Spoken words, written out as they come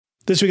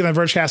This week on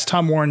the Vergecast,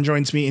 Tom Warren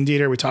joins me and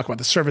Dieter. We talk about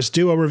the Surface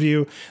Duo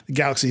review, the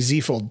Galaxy Z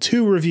Fold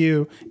 2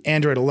 review,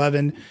 Android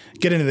 11,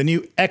 get into the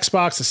new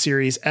Xbox, the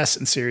Series S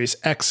and Series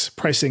X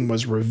pricing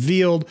was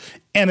revealed,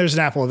 and there's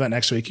an Apple event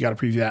next week. You got to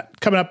preview that.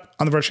 Coming up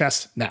on the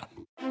Vergecast now.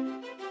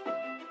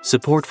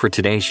 Support for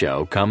today's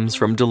show comes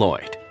from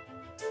Deloitte.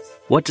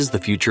 What does the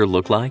future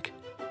look like?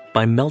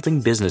 By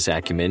melding business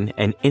acumen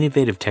and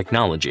innovative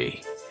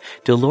technology,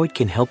 Deloitte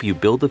can help you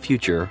build the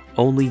future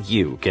only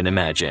you can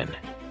imagine.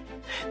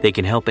 They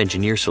can help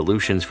engineer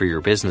solutions for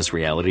your business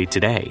reality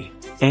today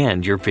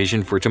and your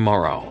vision for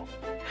tomorrow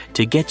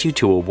to get you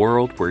to a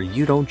world where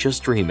you don't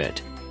just dream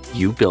it,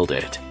 you build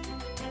it.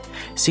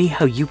 See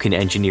how you can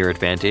engineer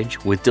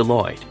advantage with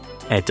Deloitte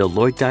at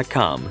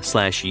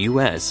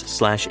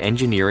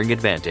Deloitte.com/US/engineering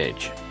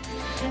advantage.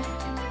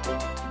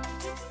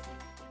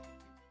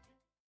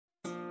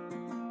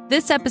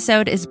 This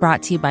episode is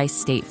brought to you by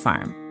State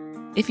Farm.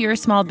 If you're a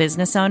small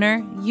business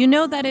owner, you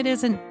know that it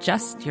isn't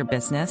just your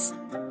business,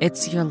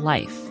 it's your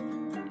life.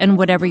 And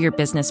whatever your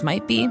business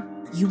might be,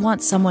 you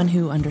want someone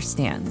who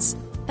understands.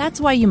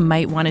 That's why you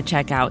might want to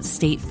check out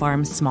State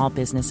Farm Small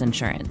Business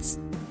Insurance.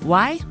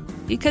 Why?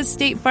 Because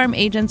State Farm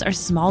agents are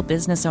small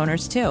business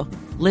owners too,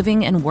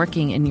 living and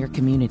working in your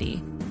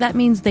community. That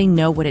means they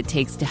know what it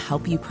takes to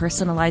help you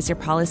personalize your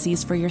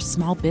policies for your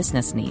small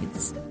business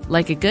needs.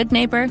 Like a good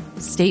neighbor,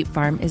 State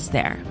Farm is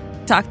there.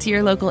 Talk to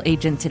your local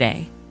agent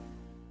today.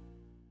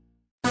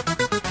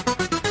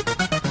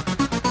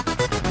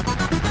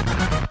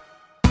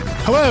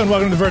 Hello and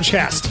welcome to the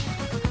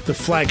Vergecast, the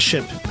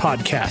flagship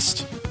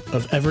podcast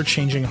of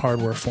ever-changing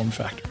hardware form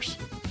factors.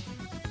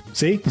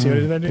 See what I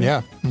did there, dude?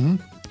 Yeah. Mm-hmm.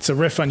 It's a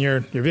riff on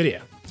your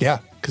video. Yeah.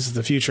 Because of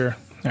the future.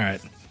 All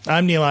right.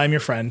 I'm Neil. I'm your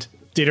friend.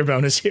 Dieter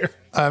Bohn is here.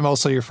 I'm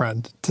also your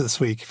friend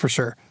this week, for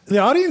sure. The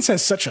audience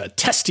has such a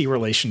testy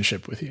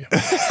relationship with you.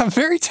 I'm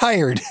very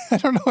tired. I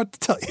don't know what to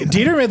tell you.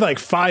 Dieter made like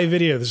 5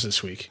 videos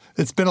this week.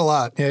 It's been a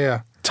lot.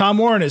 Yeah. Tom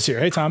Warren is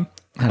here. Hey, Tom.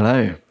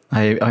 Hello.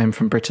 I am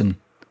from Britain.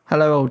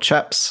 Hello, old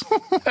chaps.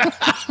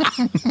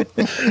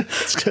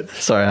 That's good.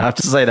 Sorry, I have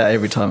to say that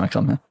every time I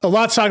come here. A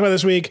lot to talk about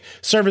this week.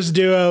 Surface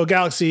Duo,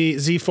 Galaxy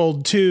Z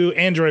Fold 2,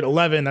 Android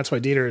 11. That's why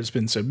Dieter has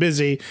been so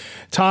busy.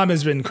 Tom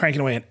has been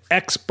cranking away on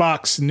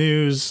Xbox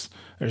news.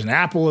 There's an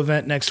Apple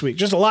event next week.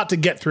 Just a lot to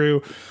get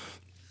through.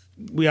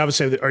 We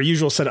obviously have our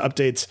usual set of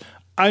updates.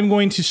 I'm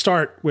going to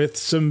start with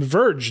some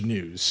Verge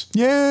news.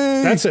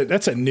 Yay!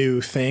 That's a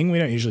new thing. We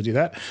don't usually do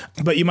that.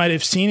 But you might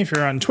have seen if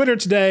you're on Twitter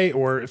today,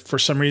 or if for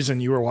some reason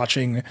you were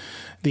watching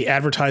the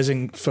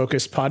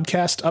advertising-focused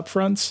podcast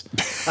upfronts.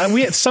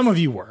 Some of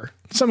you were.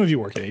 Some of you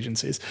work at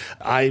agencies.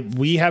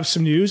 We have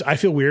some news. I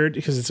feel weird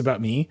because it's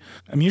about me.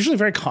 I'm usually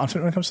very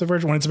confident when it comes to The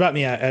Verge. When it's about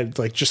me, I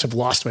like just have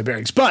lost my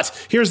bearings. But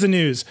here's the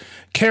news.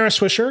 Kara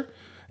Swisher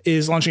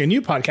is launching a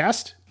new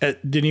podcast at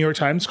the New York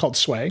Times called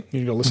Sway. You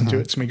can go listen to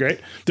it. It's going to be great.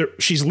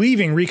 She's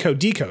leaving Recode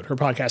Decode, her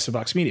podcast at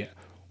Vox Media.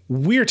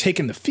 We're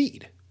taking the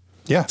feed.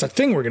 Yeah. It's a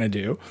thing we're going to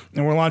do.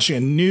 And we're launching a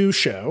new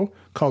show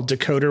called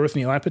Decoder with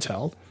Nilay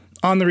Patel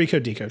on the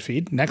Recode Decode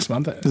feed next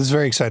month. This is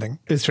very exciting.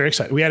 It's very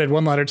exciting. We added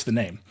 1 letter to the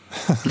name.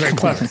 Very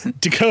clever.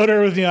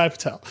 Decoder with Nilay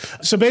Patel.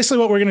 So basically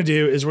what we're going to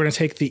do is we're going to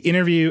take the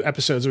interview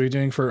episodes that we've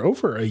been doing for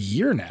over a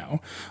year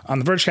now on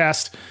the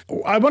Vergecast.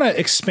 I want to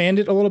expand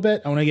it a little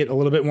bit. I want to get a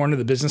little bit more into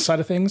the business side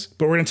of things,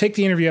 but we're going to take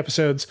the interview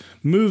episodes,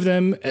 move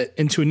them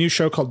into a new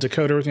show called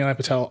Decoder with Nilay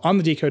Patel on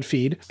the Decode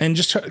feed, and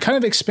just kind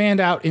of expand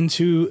out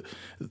into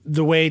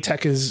the way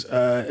tech is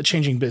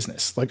changing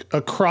business, like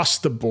across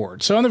the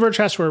board. So on the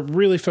Vergecast, we're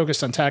really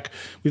focused on tech.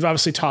 We've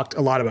obviously talked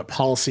a lot about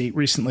policy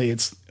recently.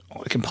 It's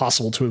like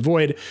impossible to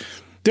avoid.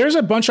 There's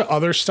a bunch of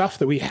other stuff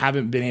that we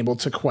haven't been able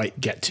to quite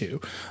get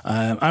to.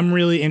 I'm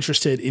really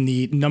interested in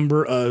the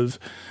number of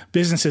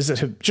businesses that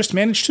have just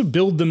managed to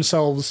build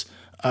themselves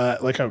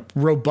like a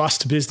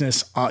robust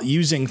business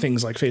using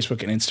things like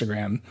Facebook and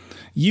Instagram,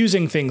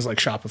 using things like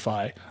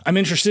Shopify. I'm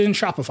interested in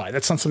Shopify.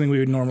 That's not something we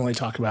would normally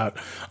talk about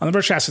on the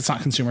Vergecast. It's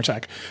not consumer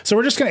tech. So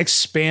we're just going to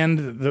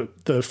expand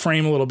the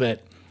frame a little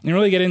bit and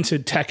really get into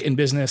tech and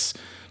business.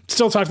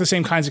 Still talk to the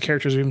same kinds of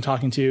characters we've been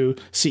talking to: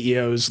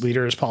 CEOs,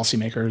 leaders,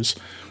 policymakers,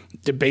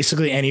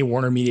 basically any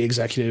Warner Media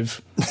executive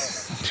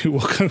who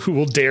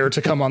will dare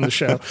to come on the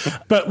show.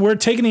 But we're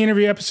taking the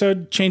interview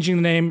episode, changing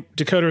the name,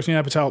 Decoder with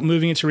Nilay Patel,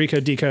 moving it to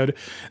Recode Decode.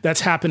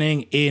 That's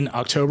happening in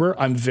October.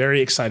 I'm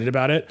very excited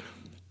about it.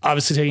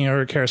 Obviously taking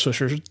over Kara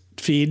Swisher's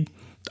feed.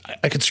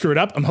 I could screw it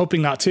up. I'm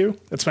hoping not to.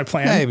 That's my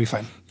plan. Yeah, you'll be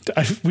fine.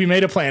 We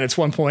made a plan. It's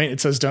 1 point.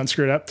 It says don't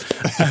screw it up.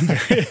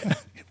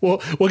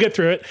 We'll get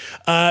through it.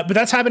 But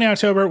that's happening in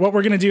October. What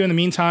we're going to do in the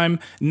meantime,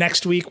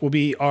 next week will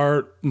be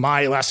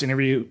my last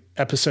interview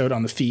episode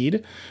on the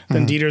feed.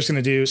 Then Dieter's going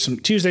to do some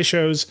Tuesday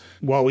shows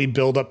while we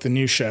build up the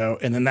new show.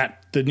 And then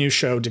the new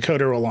show,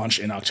 Decoder, will launch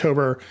in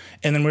October.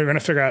 And then we're going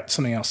to figure out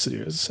something else to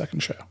do as a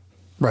second show.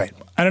 Right.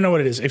 I don't know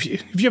what it is. If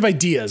you have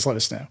ideas, let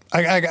us know.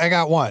 I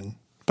got one,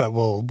 but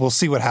we'll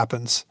see what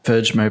happens.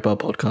 Verge Mobile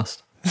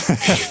Podcast.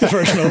 The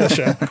Verge Mobile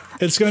show.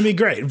 It's going to be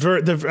great.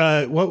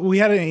 We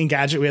had an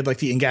Engadget. We had like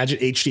the Engadget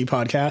HD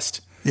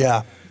podcast.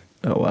 Yeah.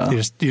 Oh wow.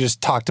 You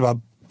just talked about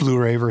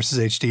Blu-ray versus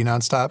HD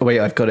nonstop. Oh, wait,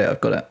 I've got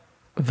it.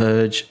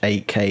 Verge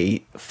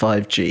 8K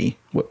 5G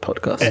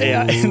podcast.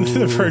 Yeah,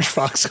 the Verge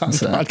Foxconn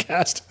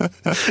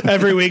podcast.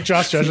 Every week,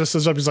 Josh Judge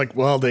says up. He's like,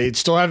 "Well, they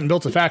still haven't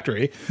built a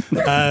factory.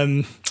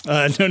 No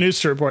news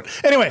to report."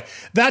 Anyway,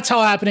 that's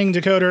all happening.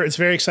 Decoder. It's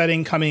very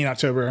exciting. Coming in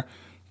October.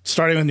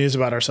 Starting with news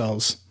about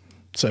ourselves.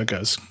 So it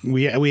goes.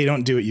 We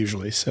don't do it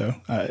usually, so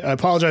I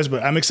apologize,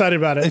 but I'm excited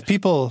about it. If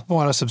people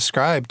want to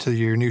subscribe to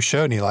your new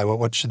show, Nilay,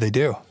 what should they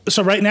do?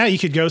 So right now, you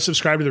could go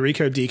subscribe to the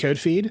Recode Decode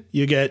feed.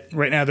 You get,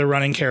 right now, they're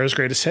running Kara's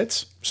Greatest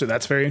Hits, so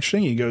that's very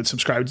interesting. You go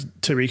subscribe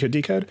to Recode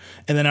Decode,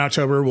 and then in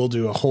October, we'll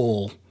do a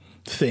whole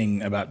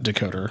thing about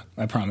Decoder.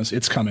 I promise.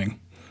 It's coming.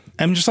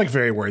 I'm just like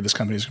very worried this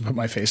company's going to put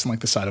my face on like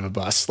the side of a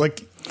bus.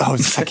 Like, oh,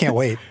 I can't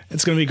wait.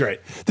 It's going to be great.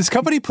 This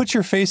company put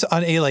your face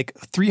on a like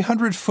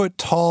 300-foot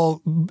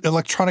tall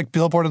electronic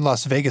billboard in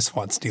Las Vegas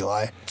once,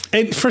 Nilay.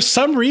 And for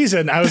some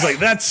reason, I was like,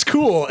 that's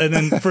cool. And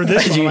then for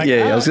this one, I'm like,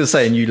 I was going to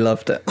say, and you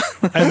loved it.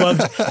 I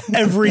loved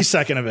every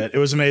second of it. It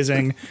was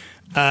amazing.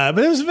 But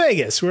it was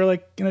Vegas. We were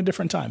like in a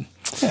different time.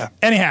 Yeah.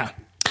 Anyhow,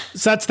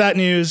 so that's that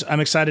news. I'm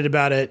excited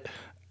about it.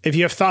 If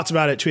you have thoughts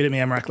about it, tweet at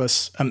me. I'm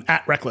Reckless. I'm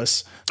at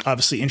Reckless.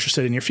 Obviously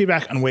interested in your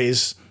feedback on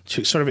ways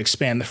to sort of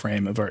expand the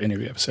frame of our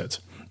interview episodes.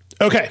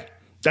 Okay,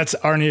 that's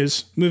our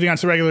news. Moving on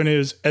to regular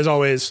news. As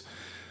always,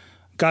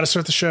 got to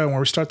start the show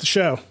where we start the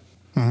show.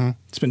 Mm-hmm.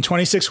 It's been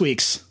 26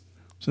 weeks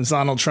since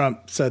Donald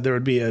Trump said there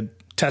would be a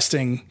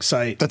testing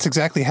site. That's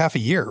exactly half a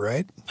year,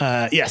 right?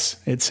 Yes,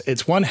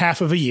 it's one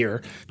half of a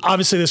year.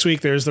 Obviously, this week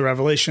there's the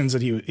revelations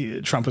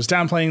that Trump was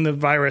downplaying the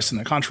virus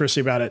and the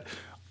controversy about it.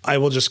 I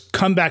will just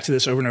come back to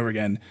this over and over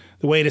again.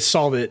 The way to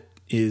solve it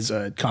is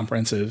a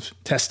comprehensive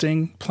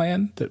testing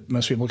plan that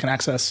most people can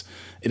access.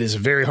 It is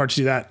very hard to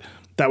do that.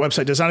 That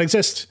website does not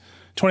exist.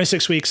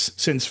 26 weeks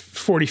since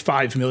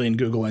 45 million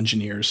Google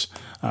engineers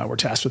were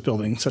tasked with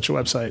building such a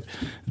website.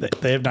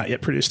 They have not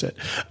yet produced it.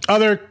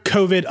 Other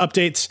COVID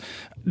updates.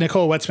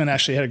 Nicole Wetzman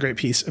actually had a great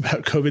piece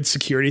about COVID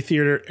security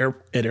theater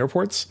at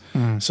airports.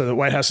 So the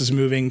White House is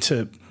moving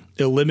to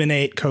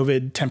eliminate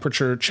COVID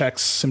temperature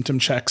checks, symptom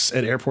checks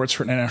at airports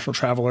for international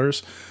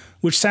travelers,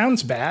 which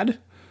sounds bad.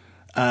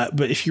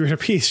 But if you read her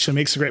piece, she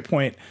makes a great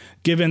point.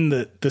 Given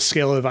the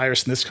scale of the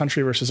virus in this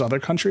country versus other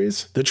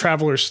countries, the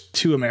travelers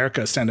to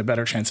America stand a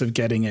better chance of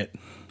getting it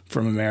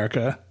from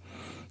America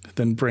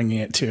than bringing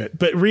it to it.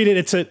 But read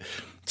it.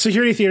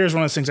 Security theater is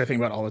one of those things I think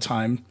about all the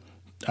time.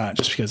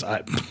 Just because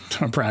I'm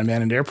a brown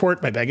man in an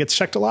airport, my bag gets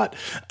checked a lot.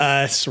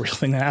 It's a real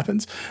thing that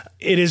happens.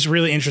 It is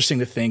really interesting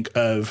to think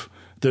of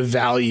the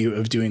value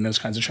of doing those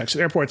kinds of checks at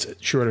airports.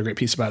 She wrote a great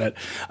piece about it.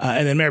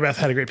 And then Mary Beth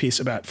had a great piece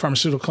about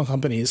pharmaceutical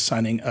companies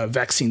signing a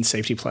vaccine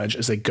safety pledge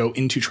as they go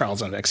into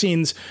trials on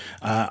vaccines.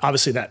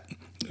 Obviously, that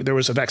there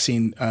was a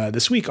vaccine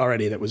this week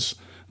already that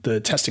the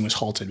testing was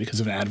halted because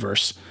of an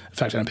adverse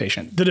effect on a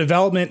patient. The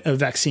development of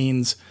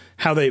vaccines,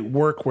 how they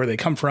work, where they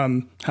come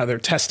from, how they're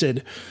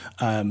tested,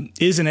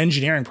 is an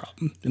engineering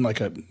problem in like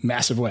a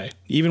massive way.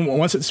 Even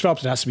once it's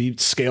developed, it has to be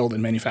scaled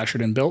and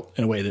manufactured and built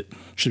in a way that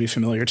should be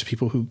familiar to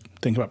people who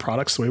think about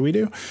products the way we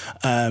do.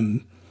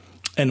 And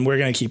we're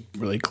going to keep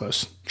really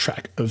close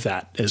track of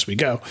that as we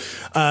go.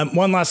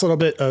 One last little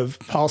bit of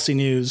policy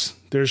news.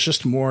 There's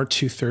just more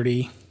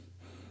 230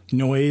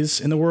 noise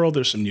in the world.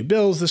 There's some new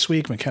bills this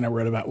week. McKenna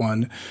wrote about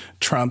one.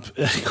 Trump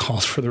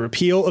calls for the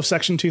repeal of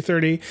Section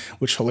 230,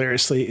 which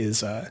hilariously is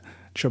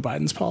Joe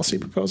Biden's policy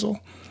proposal.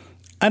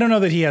 I don't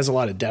know that he has a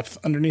lot of depth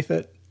underneath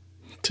it,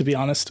 to be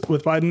honest,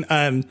 with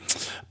Biden.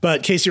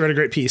 But Casey wrote a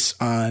great piece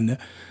on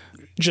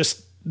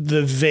just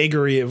the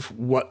vagary of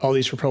what all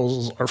these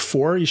proposals are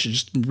for. You should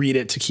just read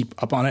it to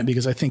keep up on it,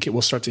 because I think it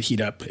will start to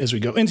heat up as we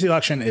go into the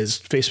election, as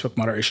Facebook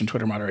moderation,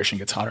 Twitter moderation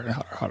gets hotter and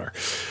hotter and hotter.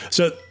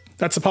 So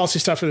that's the policy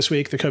stuff for this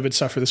week, the COVID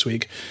stuff for this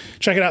week.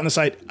 Check it out on the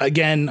site.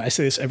 Again, I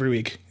say this every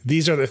week.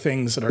 These are the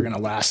things that are going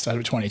to last out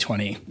of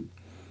 2020.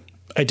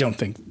 I don't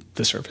think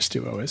the Surface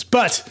Duo is,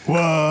 but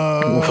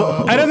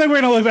I don't think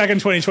we're going to look back in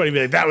 2020 and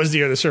be like, that was the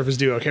year the Surface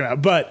Duo came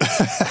out, but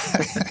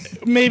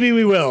maybe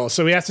we will.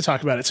 So we have to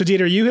talk about it. So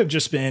Dieter, you have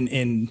just been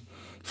in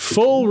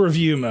full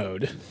review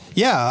mode.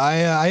 Yeah,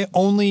 I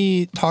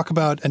only talk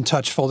about and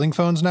touch folding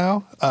phones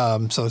now.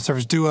 So the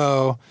Surface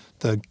Duo,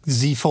 the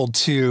Z Fold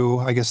 2,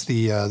 I guess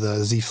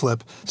the Z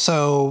Flip.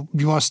 So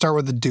you want to start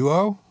with the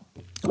Duo?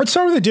 Let's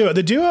start with the Duo.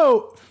 The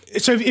Duo.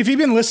 So if you've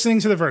been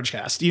listening to the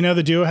Vergecast, you know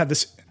the Duo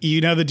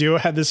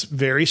had this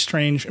very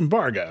strange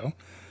embargo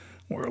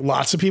where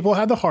lots of people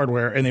had the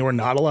hardware and they were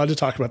not allowed to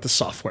talk about the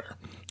software.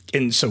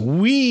 And so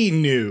we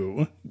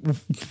knew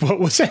what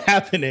was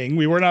happening.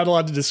 We were not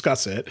allowed to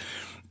discuss it.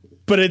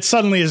 But it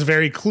suddenly is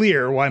very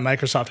clear why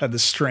Microsoft had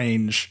this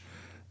strange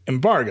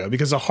embargo,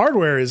 because the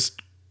hardware is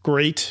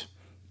great,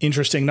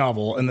 interesting,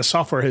 novel, and the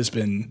software has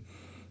been,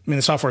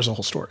 the software is a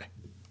whole story.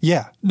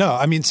 Yeah, no,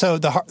 I mean, so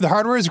the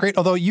hardware is great,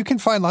 although you can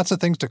find lots of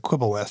things to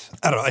quibble with.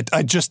 I don't know.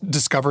 I just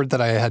discovered that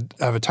I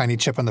have a tiny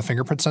chip on the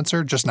fingerprint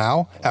sensor just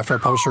now after I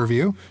published a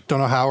review. Don't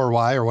know how or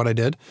why or what I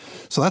did.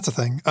 So that's a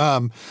thing.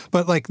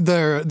 But like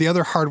the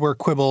other hardware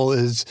quibble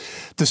is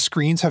the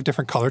screens have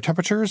different color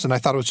temperatures. And I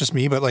thought it was just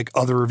me, but like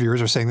other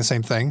reviewers are saying the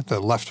same thing. The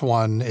left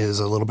one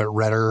is a little bit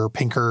redder,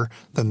 pinker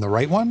than the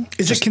right one.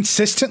 Is it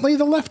consistently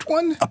the left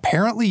one?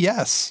 Apparently,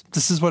 yes.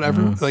 This is what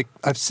like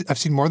I've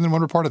seen more than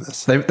one report of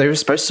this. They were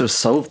supposed to have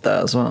solved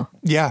that as well.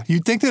 Yeah,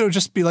 you'd think that it would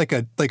just be like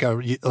a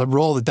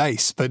roll of the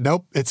dice, but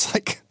nope, it's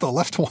like the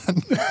left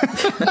one.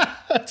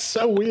 That's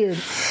so weird.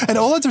 And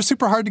OLEDs are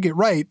super hard to get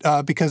right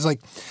because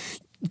like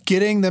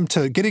getting an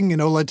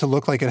OLED to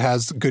look like it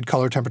has good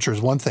color temperature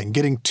is one thing.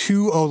 Getting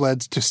two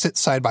OLEDs to sit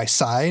side by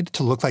side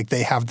to look like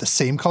they have the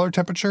same color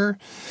temperature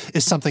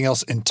is something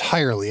else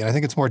entirely. And I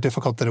think it's more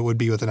difficult than it would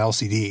be with an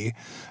LCD.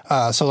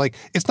 So like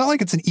it's not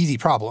like it's an easy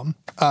problem.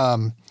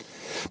 But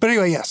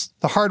anyway, yes,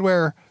 the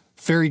hardware,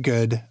 very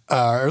good,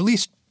 or at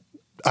least,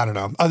 I don't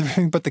know, other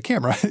thing, but the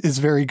camera is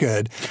very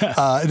good.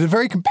 It's a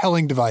very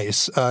compelling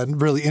device,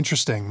 really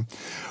interesting.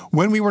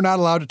 When we were not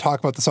allowed to talk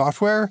about the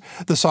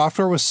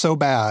software was so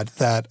bad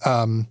that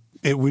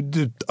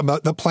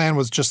the plan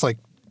was just like,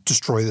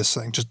 destroy this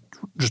thing. Just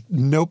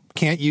nope,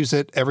 can't use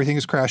it. Everything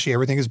is crashy.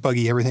 Everything is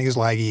buggy. Everything is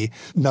laggy.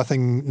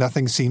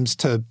 Nothing seems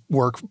to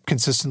work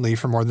consistently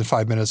for more than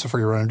 5 minutes before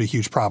you run into a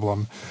huge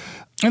problem.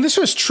 And this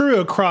was true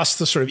across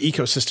the sort of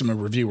ecosystem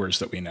of reviewers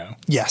that we know.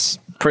 Yes.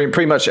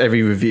 Pretty much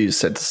every review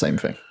said the same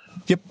thing.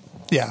 Yep.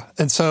 Yeah.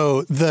 And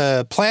so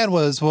the plan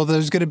was, well,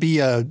 there's going to be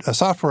a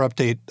software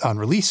update on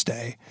release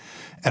day.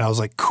 And I was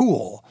like,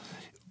 cool.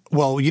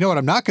 Well, you know what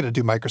I'm not going to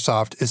do,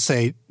 Microsoft, is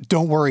say,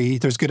 don't worry,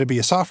 there's going to be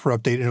a software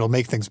update and it'll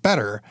make things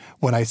better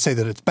when I say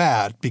that it's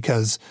bad,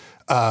 because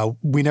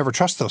we never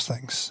trust those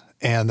things.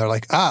 And they're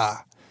like, And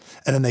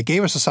then they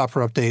gave us a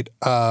software update.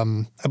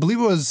 I believe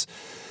it was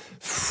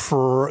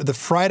for the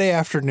Friday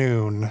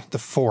afternoon, the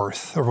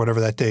 4th, or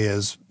whatever that day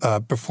is,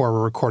 before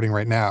we're recording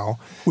right now,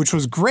 which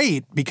was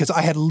great because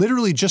I had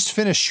literally just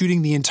finished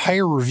shooting the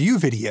entire review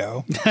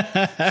video.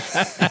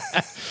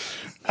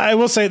 I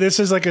will say this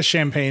is like a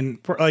champagne,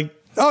 like,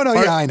 oh, no,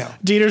 yeah, I know.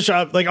 Dieter's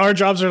job, like our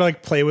jobs are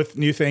like play with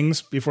new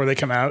things before they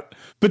come out.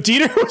 But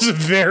Dieter was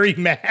very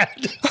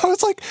mad. I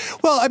was like,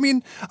 well, I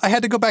mean, I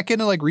had to go back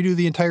in and like redo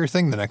the entire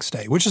thing the next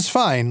day, which is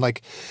fine.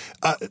 Like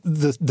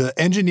the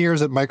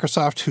engineers at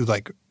Microsoft who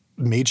like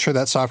made sure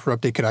that software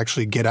update could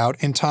actually get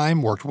out in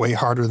time worked way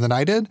harder than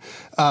I did.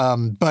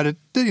 But it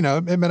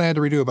meant I had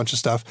to redo a bunch of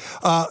stuff.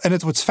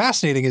 And what's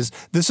fascinating is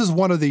this is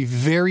one of the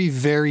very,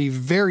 very,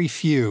 very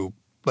few,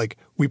 like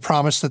we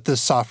promised that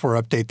this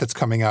software update that's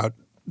coming out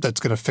that's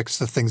going to fix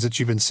the things that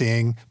you've been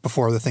seeing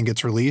before the thing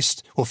gets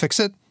released, will fix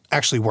it,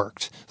 actually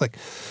worked. Like,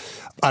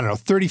 I don't know,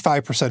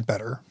 35%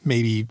 better,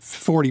 maybe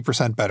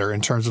 40% better in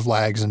terms of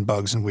lags and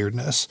bugs and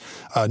weirdness.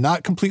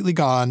 Not completely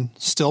gone,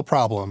 still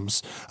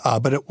problems,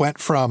 but it went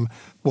from,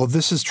 well,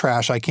 this is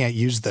trash, I can't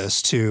use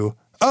this, to,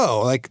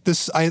 oh, like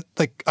this,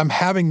 I'm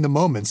having the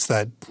moments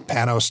that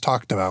Panos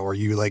talked about where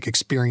you like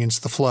experience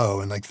the flow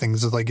and like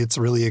things like it's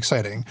really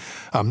exciting.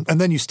 And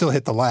then you still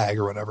hit the lag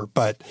or whatever,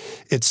 but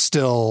it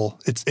still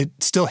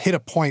hit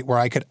a point where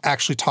I could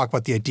actually talk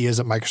about the ideas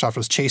that Microsoft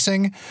was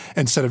chasing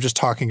instead of just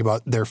talking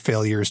about their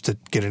failures to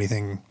get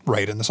anything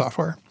right in the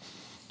software.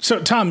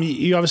 So Tom,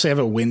 you obviously have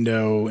a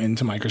window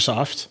into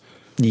Microsoft.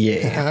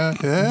 Yeah.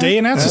 They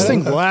announced this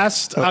thing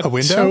last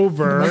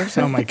October. A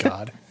oh my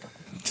God.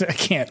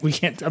 We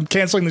can't. I'm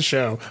canceling the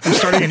show. I'm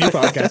starting a new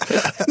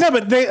podcast. No,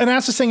 but they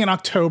announced this thing in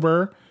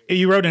October.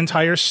 You wrote an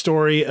entire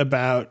story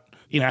about,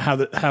 how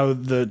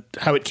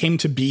it came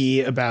to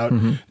be, about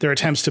their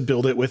attempts to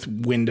build it with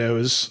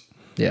Windows,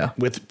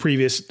 with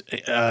previous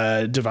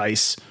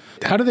device.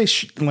 How do they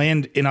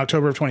land in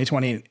October of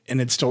 2020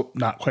 and it's still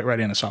not quite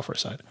ready on the software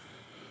side?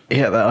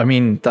 Yeah,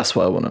 that's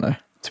what I want to know,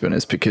 to be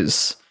honest,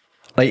 because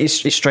like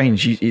it's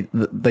strange.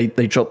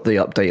 They dropped the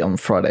update on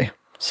Friday.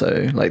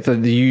 So like the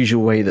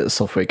usual way that the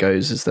software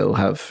goes is they'll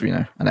have,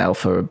 an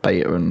alpha, a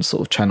beta and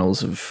sort of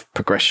channels of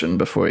progression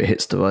before it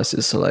hits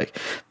devices. So like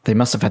they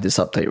must have had this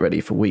update ready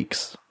for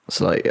weeks.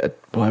 So like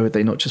why would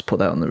they not just put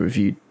that on the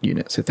review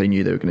units if they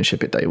knew they were going to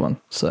ship it day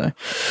one? So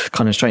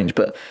kind of strange.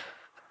 But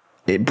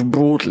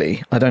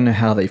broadly, I don't know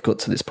how they've got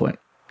to this point.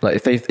 Like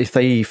if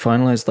they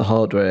finalize the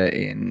hardware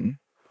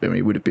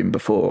it would have been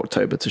before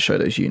October to show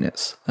those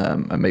units.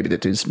 And maybe they're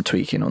doing some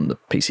tweaking on the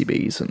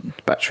PCBs and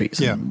batteries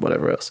and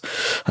whatever else.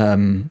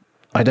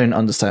 I don't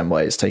understand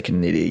why it's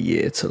taken nearly a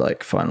year to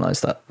like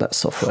finalize that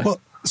software. Well,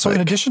 so in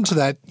addition to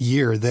that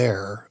year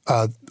there,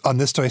 on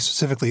this device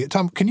specifically,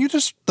 Tom, can you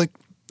just like,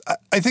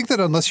 I think that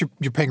unless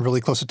you're paying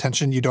really close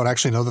attention, you don't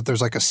actually know that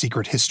there's like a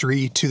secret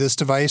history to this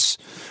device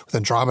with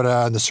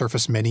Andromeda and the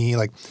Surface Mini.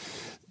 Like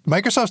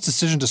Microsoft's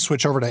decision to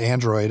switch over to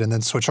Android and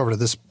then switch over to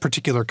this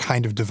particular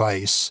kind of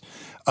device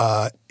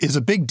is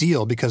a big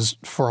deal because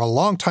for a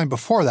long time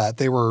before that,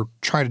 they were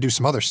trying to do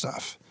some other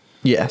stuff.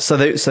 Yeah, so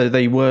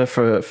they were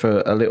for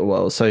a little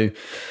while. So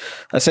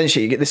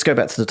essentially, let's go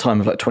back to the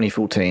time of like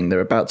 2014. They're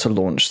about to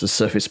launch the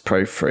Surface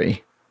Pro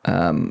 3,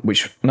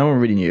 which no one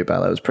really knew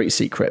about. That was pretty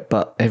secret,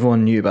 but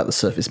everyone knew about the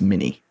Surface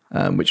Mini,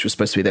 which was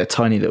supposed to be their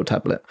tiny little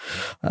tablet.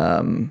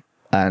 And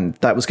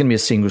that was going to be a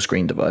single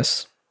screen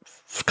device,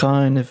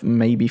 kind of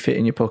maybe fit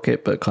in your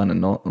pocket, but kind of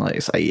not. Like,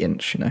 it's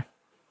 8-inch,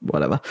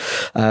 whatever.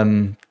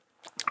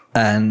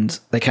 And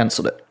they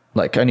cancelled it.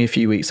 Like, only a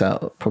few weeks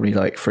out, probably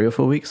like 3 or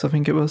 4 weeks, I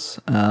think it was.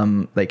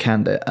 They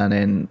canned it, and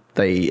then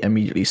they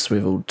immediately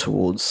swiveled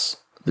towards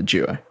the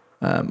Duo.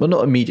 Well,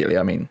 not immediately,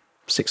 I mean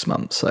 6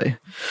 months, say.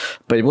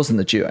 But it wasn't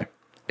the Duo.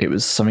 It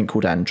was something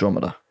called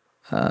Andromeda,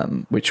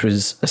 which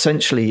was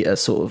essentially a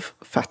sort of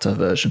fatter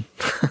version,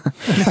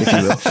 if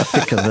you will, a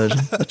thicker version,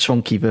 a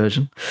chunky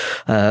version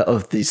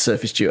of the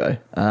Surface Duo.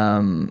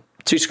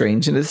 2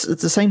 screens, it's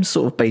the same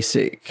sort of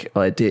basic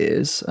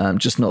ideas,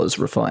 just not as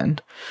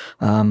refined,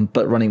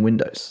 but running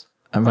Windows.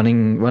 And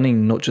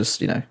running not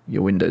just,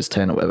 your Windows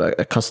 10 or whatever,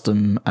 a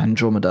custom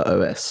Andromeda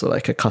OS, so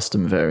like a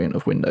custom variant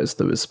of Windows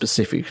that was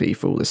specifically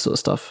for all this sort of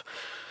stuff,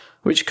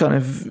 which kind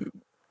of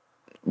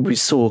we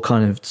saw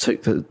kind of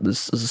took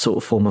this as a sort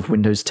of form of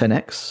Windows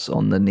 10X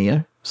on the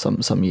Neo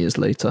some years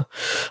later.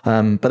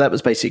 But that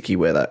was basically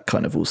where that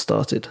kind of all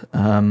started.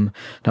 Now,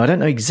 I don't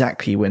know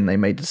exactly when they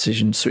made the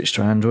decision to switch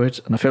to Android,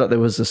 and I feel like there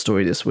was a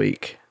story this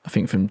week, I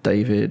think from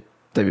David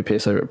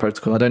Pierce over at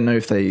Protocol. I don't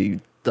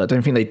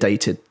think they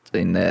dated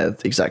in there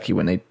exactly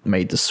when they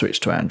made the switch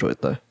to Android,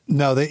 though.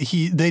 No, they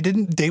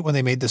didn't date when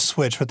they made the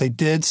switch, but they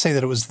did say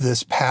that it was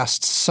that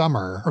past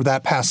summer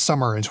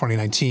in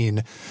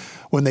 2019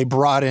 when they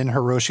brought in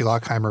Hiroshi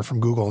Lockheimer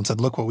from Google and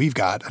said, "Look what we've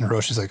got." And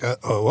Hiroshi's like,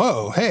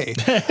 "Whoa, hey."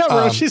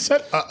 Hiroshi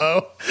said,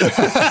 "Uh-oh."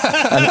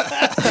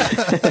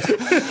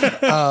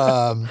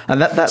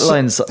 And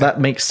that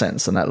makes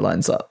sense, and that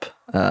lines up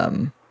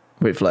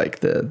with like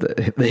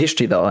the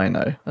history that I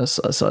know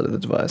aside of the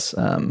device.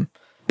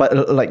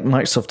 But like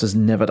Microsoft has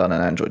never done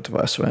an Android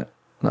device, right?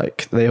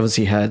 Like they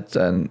obviously had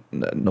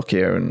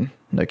Nokia and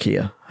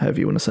Nokia, however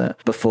you want to say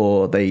it,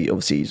 before. They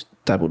obviously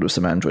dabbled with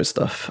some Android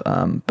stuff,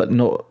 but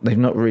they've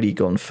not really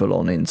gone full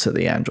on into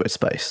the Android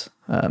space.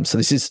 So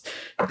this is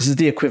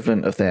the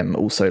equivalent of them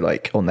also,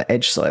 like on the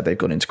Edge side, they've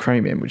gone into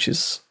Chromium, which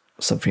is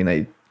something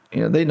they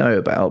know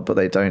about, but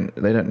they don't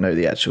know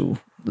the actual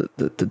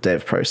the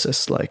dev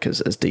process like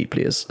as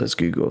deeply as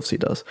Google obviously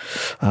does.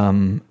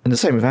 And the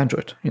same with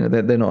Android.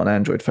 They're not an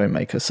Android phone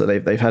maker, so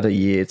they've had a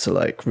year to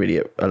like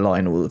really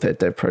align all of their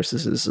dev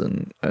processes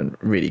and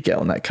really get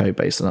on that code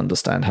base and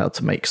understand how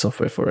to make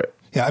software for it.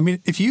 Yeah, I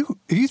mean, if you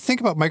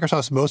think about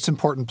Microsoft's most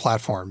important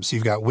platforms,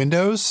 you've got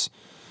Windows,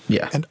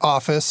 and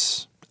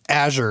Office,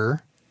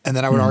 Azure, and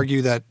then I would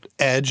argue that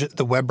Edge,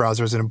 the web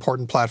browser, is an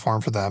important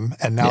platform for them.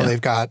 And now they've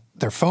got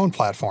their phone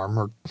platform,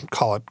 or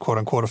call it quote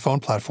unquote a phone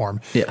platform.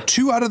 Yeah.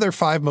 2 out of their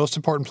 5 most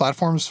important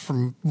platforms,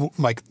 from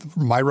like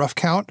my rough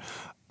count,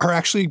 are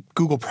actually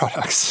Google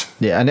products.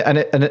 Yeah, and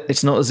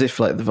it's not as if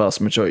like the vast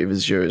majority of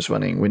Azure is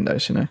running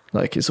Windows,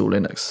 like it's all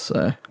Linux.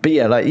 So, but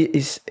yeah, like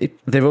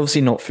they're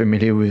obviously not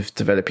familiar with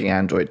developing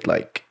Android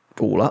like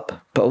all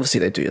up, but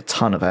obviously they do a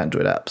ton of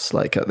Android apps.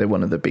 Like they're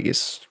one of the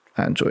biggest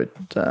Android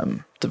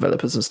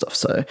developers and stuff.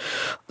 So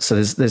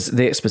there's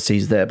the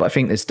expertise there, but I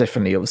think there's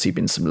definitely obviously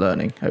been some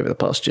learning over the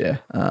past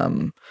year,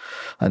 and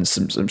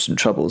some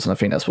troubles, and I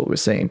think that's what we're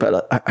seeing.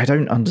 But I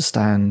don't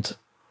understand.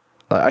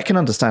 I can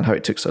understand how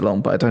it took so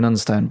long, but I don't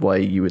understand why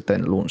you would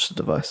then launch the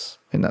device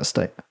in that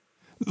state.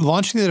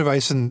 Launching the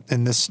device in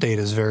this state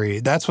is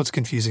that's what's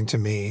confusing to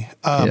me.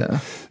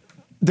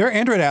 Their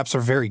Android apps are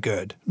very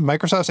good.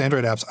 Microsoft's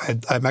Android apps,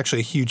 I'm actually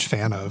a huge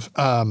fan of.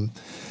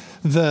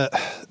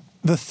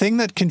 The thing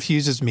that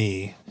confuses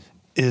me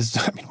is,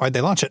 why'd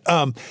they launch it?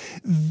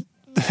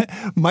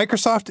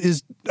 Microsoft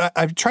is,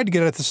 I've tried to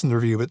get at this in the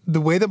review, but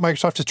the way that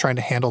Microsoft is trying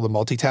to handle the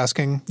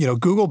multitasking,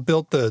 Google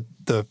built the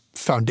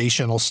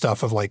foundational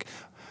stuff of like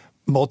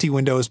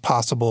multi-window is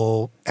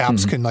possible,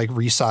 apps can like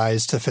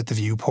resize to fit the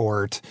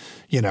viewport,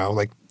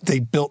 like they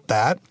built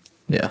that.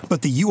 Yeah.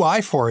 But the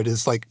UI for it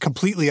is like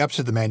completely up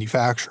to the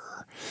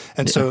manufacturer.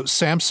 And so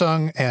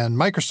Samsung and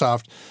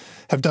Microsoft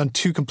have done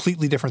 2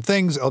 completely different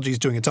things. LG is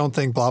doing its own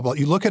thing, blah, blah.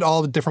 You look at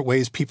all the different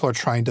ways people are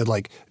trying to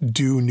like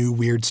do new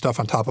weird stuff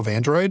on top of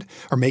Android,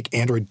 or make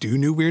Android do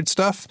new weird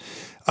stuff.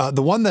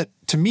 The one that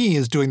to me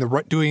is doing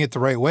it the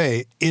right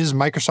way is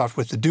Microsoft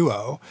with the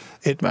Duo.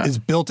 It is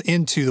built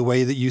into the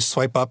way that you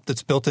swipe up.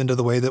 That's built into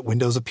the way that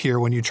windows appear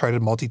when you try to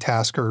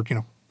multitask, or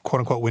quote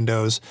unquote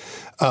Windows.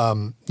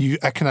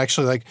 I can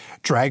actually like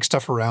drag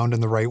stuff around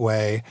in the right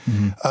way.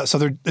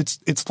 So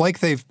it's like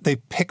they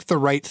picked the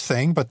right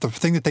thing, but the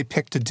thing that they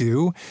picked to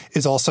do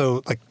is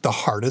also like the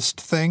hardest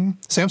thing.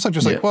 Samsung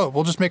just like, well,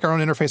 we'll just make our own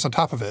interface on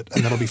top of it,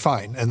 and that'll be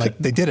fine. And like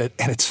they did it,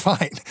 and it's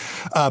fine.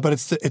 But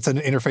it's an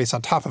interface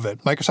on top of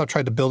it. Microsoft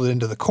tried to build it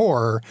into the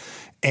core.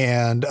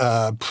 And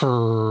I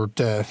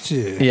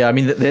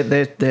mean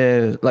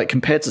they're like,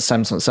 compared to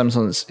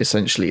Samsung's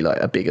essentially like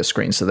a bigger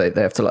screen, so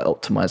they have to like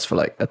optimize for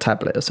like a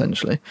tablet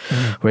essentially,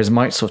 whereas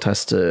Microsoft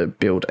has to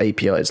build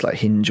APIs like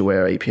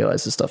hinge-aware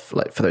APIs and stuff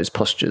like for those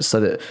postures, so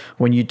that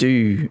when you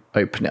do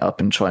open it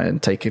up and try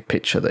and take a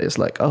picture that is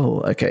like,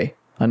 oh, okay,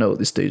 I know what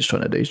this dude's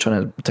trying to do. He's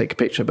trying to take a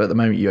picture, but at the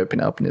moment you open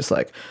it up and it's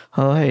like,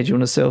 oh, hey, do you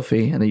want a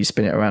selfie? And then you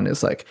spin it around and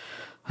it's like,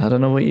 I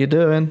don't know what you're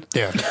doing.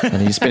 Yeah. And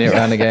then you spin it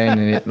around again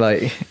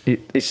and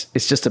it's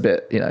just a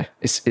bit,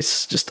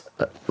 it's just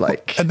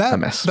like and a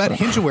mess. That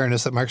hinge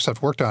awareness that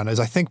Microsoft worked on is,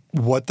 I think,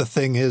 what the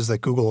thing is that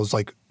Google is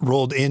like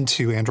rolled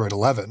into Android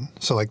 11.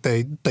 So like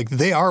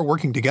they are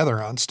working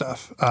together on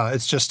stuff.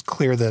 It's just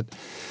clear that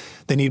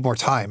they need more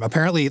time.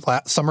 Apparently,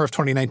 summer of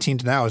 2019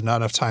 to now is not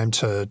enough time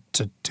to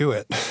do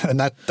it, and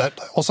that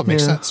also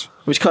makes sense.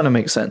 Which kind of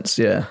makes sense,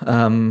 yeah.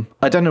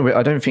 I don't know.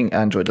 I don't think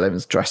Android 11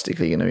 is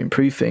drastically going to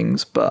improve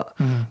things, but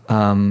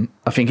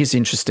I think it's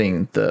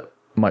interesting that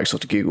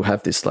Microsoft and Google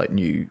have this like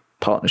new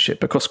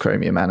partnership across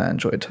Chromium and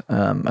Android,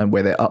 and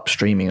where they're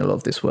upstreaming a lot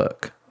of this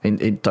work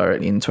in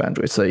directly into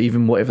Android. So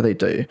even whatever they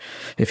do,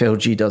 if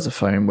LG does a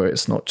phone where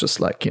it's not just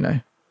like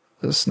a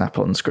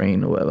snap-on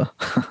screen or whatever,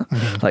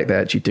 like they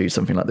actually do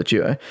something like the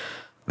Duo,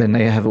 then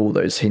they have all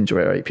those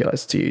HingeAware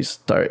APIs to use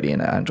directly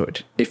in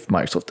Android if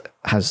Microsoft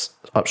has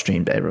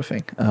upstreamed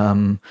everything.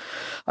 And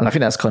I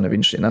think that's kind of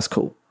interesting. That's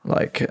cool.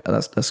 Like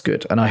that's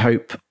good. And I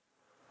hope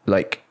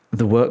like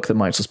the work that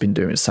Microsoft's been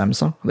doing with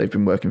Samsung, they've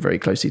been working very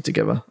closely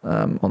together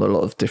on a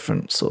lot of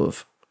different sort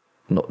of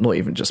not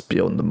even just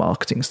beyond the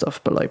marketing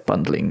stuff, but like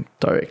bundling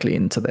directly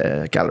into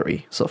their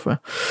gallery software.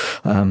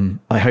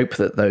 I hope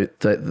that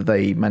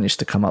they manage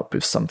to come up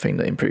with something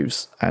that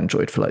improves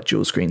Android for like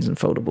dual screens and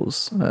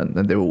foldables,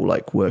 and they're all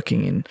like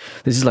working in.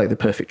 This is like the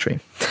perfect dream.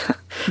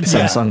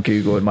 Samsung,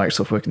 Google, and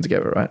Microsoft working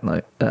together, right?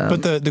 Like,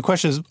 but the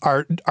question is,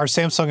 are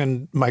Samsung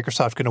and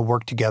Microsoft going to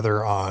work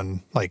together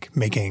on like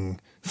making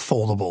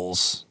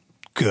foldables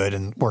good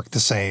and work the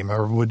same,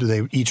 or would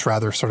they each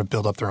rather sort of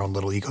build up their own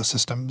little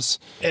ecosystems?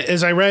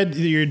 As I read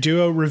your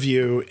Duo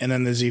review and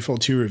then the Z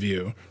Fold 2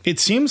 review, it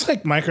seems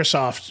like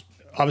Microsoft,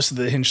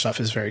 obviously the Hinge stuff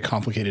is very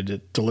complicated to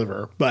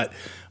deliver, but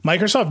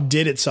Microsoft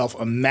did itself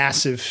a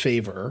massive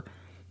favor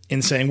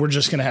in saying we're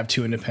just going to have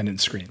two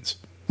independent screens.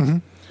 Mm-hmm.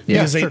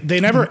 Because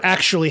they never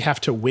actually have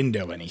to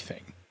window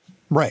anything.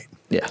 Right.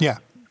 Yeah.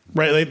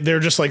 Right, like they're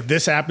just like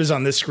this app is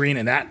on this screen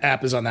and that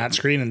app is on that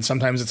screen, and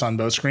sometimes it's on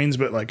both screens.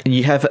 But like, and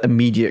you have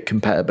immediate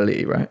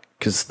compatibility, right?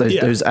 Because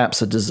those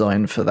apps are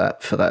designed for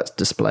that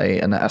display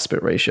and that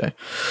aspect ratio,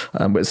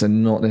 but they're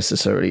not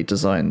necessarily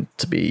designed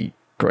to be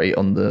great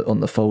on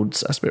the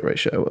folds aspect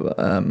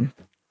ratio.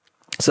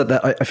 So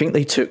that I think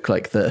they took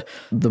like the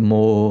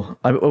more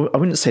I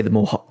wouldn't say the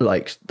more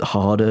like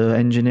harder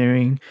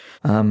engineering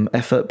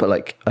effort, but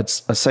like I'd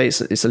say it's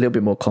a little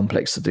bit more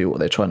complex to do what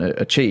they're trying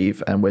to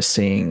achieve, and we're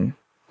seeing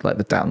like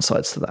the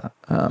downsides to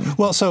that.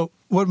 Well, so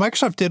what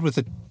Microsoft did with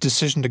the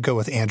decision to go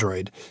with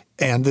Android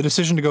and the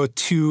decision to go with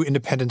two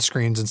independent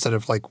screens instead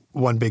of like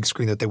one big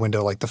screen that they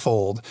window like the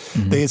Fold,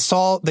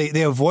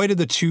 they avoided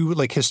the two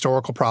like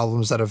historical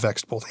problems that have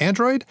vexed both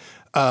Android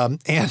and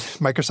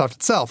Microsoft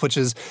itself, which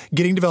is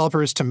getting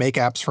developers to make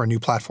apps for a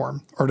new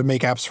platform or to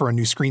make apps for a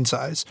new screen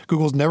size.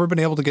 Google's never been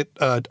able to get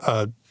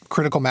a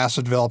critical mass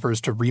of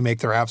developers to remake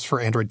their apps for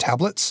Android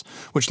tablets,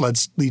 which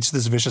leads to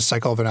this vicious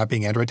cycle of it not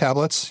being Android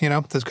tablets.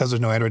 Because there's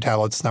no Android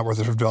tablets, it's not worth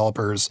it for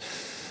developers.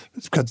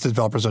 Because the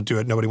developers don't do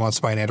it, nobody wants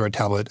to buy an Android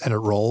tablet, and it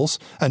rolls.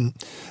 And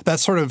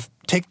that's sort of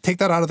take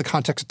that out of the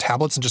context of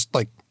tablets and just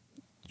like,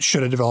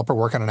 should a developer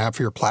work on an app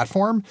for your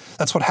platform?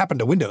 That's what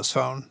happened to Windows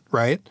Phone,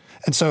 right?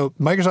 And so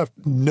Microsoft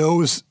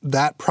knows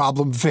that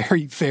problem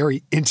very,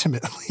 very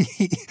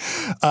intimately.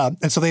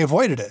 And so they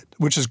avoided it,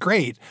 which is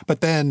great. But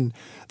then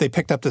they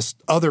picked up this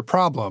other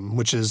problem,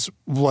 which is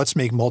let's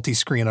make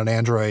multi-screen on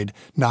Android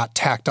not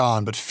tacked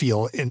on, but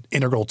feel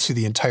integral to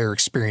the entire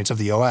experience of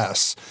the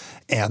OS.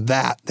 And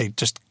that they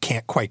just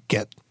can't quite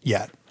get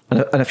yet.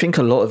 And I think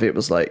a lot of it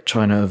was like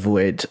trying to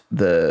avoid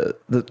the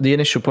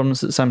initial problems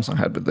that Samsung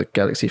had with the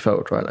Galaxy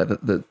Fold, right? Like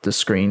the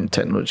screen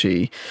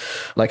technology.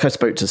 Like I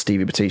spoke to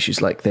Stevie Battish,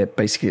 who's like they're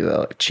basically the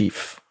like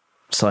chief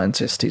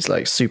scientist. He's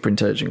like super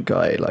intelligent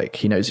guy. Like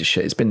he knows his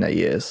shit. He's been there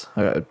years,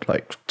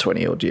 like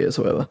 20 odd years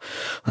or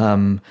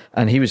whatever.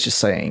 And he was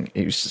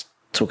just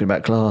talking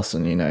about glass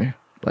and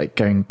like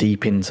going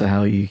deep into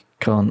how you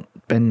can't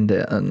bend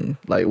it and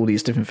like all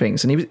these different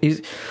things. And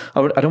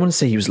I don't want to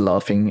say he was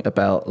laughing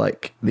about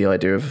like the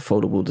idea of a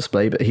foldable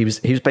display, but he was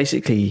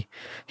basically,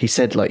 he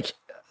said like,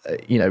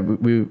 we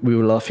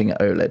were laughing at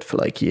OLED for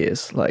like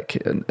years, like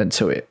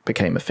until it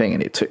became a thing,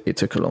 and it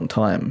took a long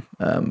time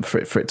for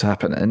it to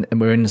happen. And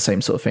we're in the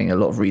same sort of thing. A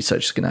lot of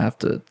research is going to have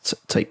to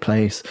take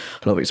place,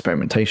 a lot of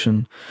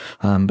experimentation,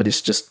 but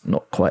it's just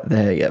not quite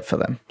there yet for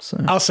them.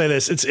 So I'll say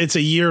this: it's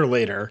a year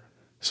later,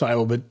 so I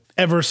will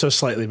ever so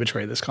slightly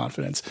betray this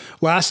confidence.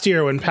 Last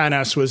year when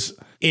Panos was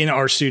in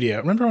our studio,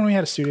 remember when we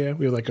had a studio?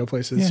 We would like go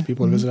places,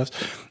 people would visit us,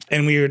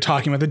 and we were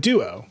talking about the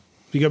Duo.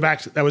 If you go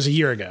back, that was a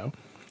year ago.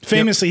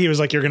 Famously, he was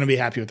like, "You're going to be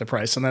happy with the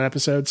price on that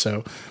episode."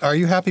 So, are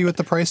you happy with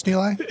the price,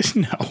 Nilay?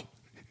 No,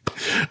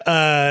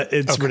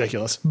 it's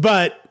ridiculous.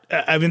 But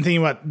I've been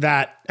thinking about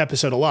that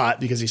episode a lot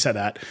because he said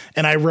that,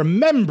 and I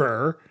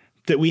remember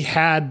that we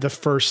had the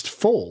first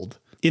Fold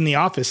in the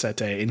office that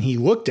day, and he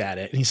looked at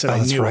it and he said,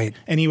 "I knew it,"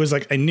 and he was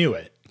like, "I knew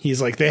it." He's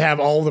like, they have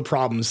all the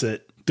problems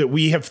that that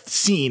we have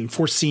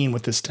foreseen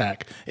with this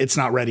tech. It's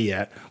not ready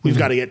yet. We've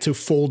got to get to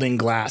folding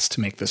glass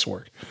to make this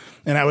work.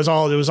 And it was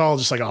all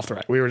just like off the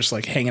rack. We were just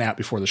like hanging out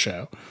before the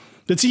show.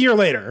 It's a year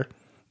later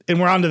and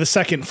we're on to the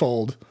second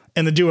fold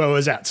and the Duo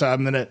is out. So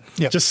I'm going to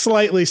just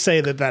slightly say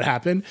that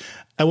happened.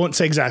 I won't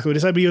say exactly what he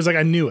said, but he was like,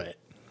 I knew it.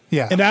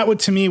 Yeah. And that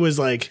to me was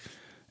like,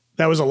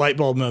 that was a light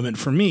bulb moment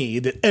for me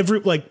that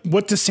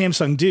what does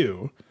Samsung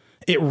do?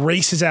 It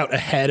races out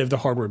ahead of the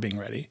hardware being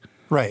ready.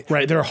 Right.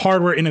 They're a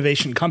hardware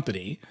innovation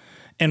company.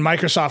 And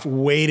Microsoft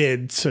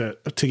waited to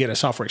get a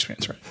software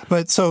experience right.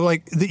 But so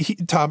like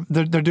Tom,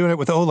 they're doing it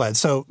with OLED.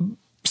 So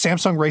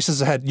Samsung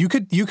races ahead. You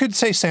could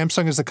say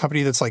Samsung is the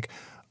company that's like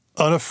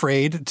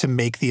unafraid to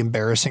make the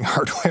embarrassing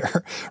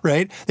hardware,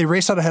 right? They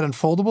raced out ahead on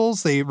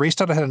foldables. They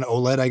raced out ahead on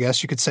OLED, I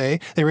guess you could say.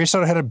 They raced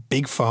out ahead of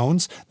big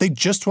phones. They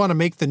just want to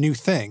make the new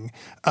thing.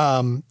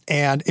 And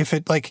if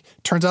it like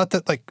turns out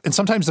that like, and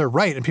sometimes they're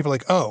right, and people are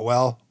like, oh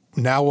well,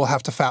 now we'll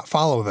have to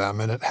follow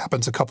them, and it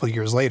happens a couple of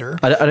years later.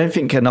 I don't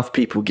think enough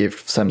people give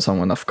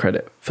Samsung enough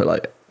credit for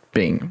like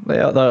being they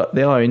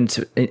are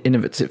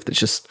innovative. That's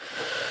just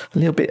a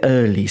little bit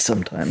early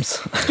sometimes.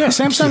 Yeah,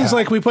 Samsung's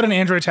like, we put an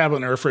Android tablet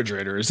in a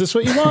refrigerator. Is this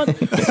what you want?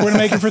 We're gonna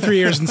make it for 3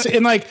 years,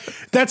 and like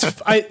that's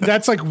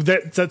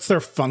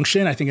their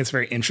function. I think it's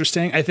very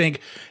interesting. I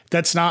think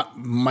that's not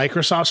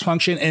Microsoft's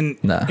function, and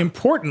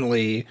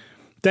importantly,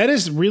 that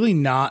is really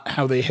not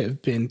how they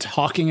have been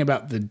talking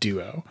about the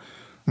Duo.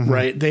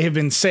 Right. They have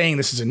been saying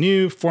this is a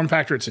new form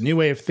factor. It's a new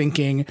way of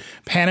thinking.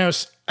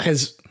 Panos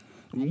has,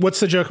 what's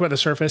the joke about the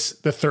Surface?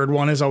 The third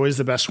one is always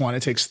the best one.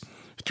 It takes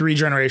 3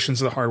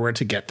 generations of the hardware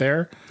to get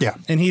there. Yeah.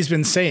 And he's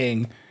been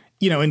saying,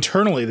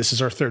 internally, this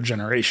is our 3rd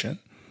generation.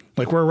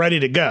 Like, we're ready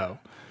to go.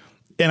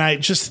 And I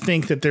just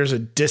think that there's a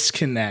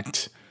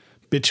disconnect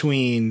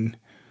between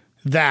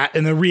that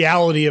and the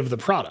reality of the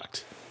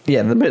product.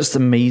 Yeah. The most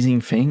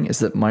amazing thing is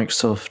that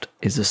Microsoft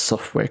is a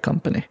software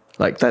company.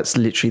 Like, that's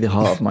literally the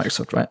heart of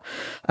Microsoft, right?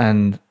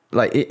 And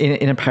like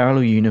in a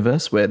parallel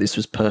universe where this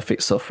was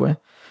perfect software,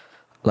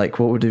 like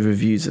what would the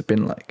reviews have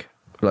been like?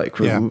 Like,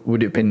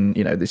 would it have been,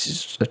 this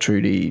is a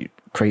truly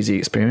crazy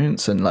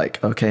experience and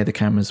like, okay, the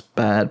camera's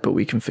bad, but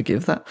we can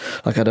forgive that.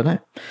 Like, I don't know.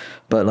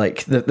 But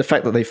like the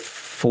fact that they've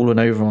fallen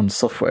over on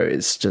software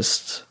is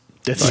just...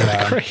 That's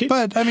not great.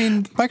 But I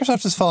mean,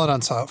 Microsoft has fallen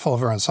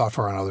over on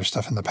software and other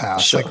stuff in the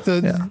past. Sure. Like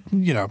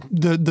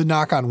the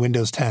knock on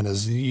Windows 10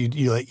 is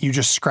you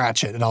just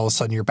scratch it and all of a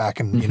sudden you're back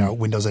in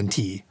Windows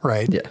NT,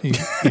 right? Yeah.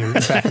 You're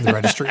back in the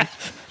registry.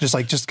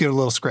 Just give it a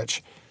little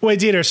scritch.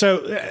 Wait, Dieter.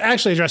 So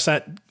actually address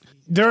that.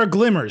 There are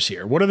glimmers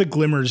here. What are the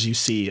glimmers you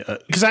see?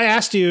 Because I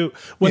asked you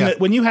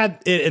when you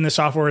had it and the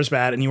software was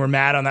bad and you were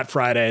mad on that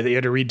Friday that you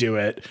had to redo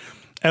it.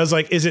 I was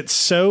like, is it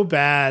so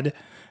bad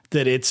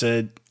that it's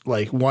a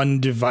like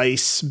one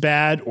device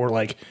bad or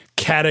like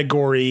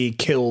category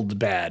killed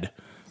bad?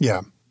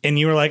 Yeah. And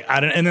you were like, I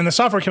don't, and then the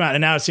software came out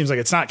and now it seems like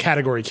it's not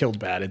category killed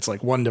bad. It's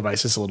like one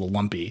device is a little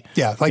lumpy.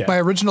 Yeah. Like my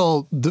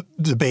original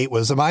debate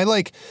was, am I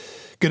like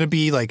going to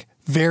be like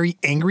very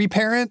angry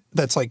parent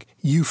that's like,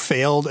 you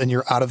failed and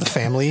you're out of the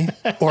family?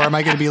 Or am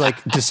I going to be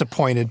like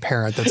disappointed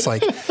parent that's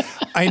like,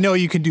 I know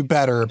you can do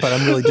better, but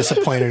I'm really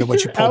disappointed at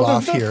what you pulled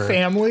off here.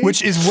 Family?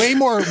 Which is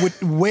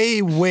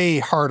way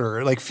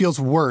harder. Like, feels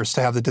worse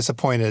to have the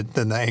disappointed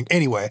than the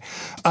anyway.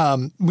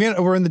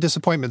 We're in the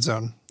disappointment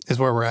zone is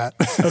where we're at.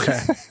 Okay.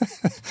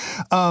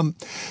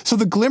 So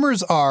the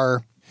glimmers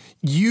are,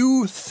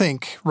 you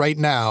think right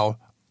now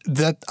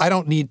that I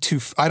don't need 2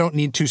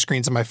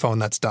 screens on my phone.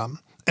 That's dumb.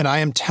 And I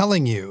am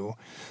telling you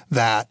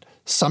that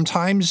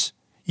sometimes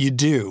you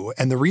do.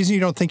 And the reason you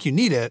don't think you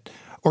need it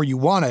or you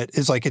want it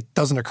is like it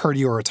doesn't occur to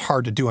you or it's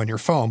hard to do on your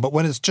phone. But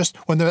when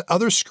the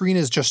other screen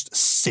is just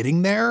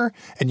sitting there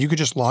and you could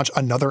just launch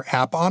another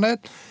app on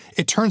it,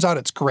 it turns out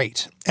it's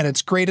great. And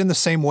it's great in the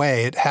same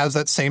way. It has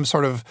that same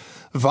sort of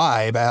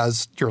vibe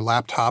as your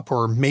laptop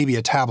or maybe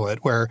a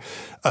tablet where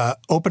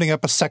opening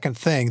up a second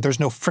thing, there's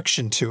no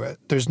friction to it.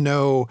 There's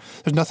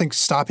nothing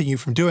stopping you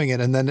from doing it.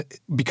 And then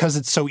because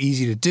it's so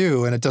easy to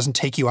do and it doesn't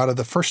take you out of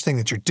the first thing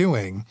that you're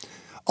doing,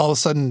 all of a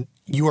sudden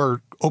you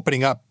are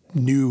opening up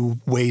new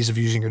ways of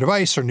using your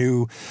device or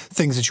new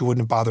things that you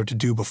wouldn't have bothered to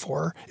do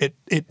before.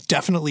 It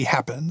definitely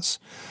happens.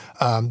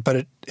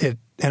 But it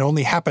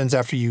only happens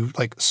after you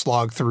like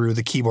slog through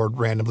the keyboard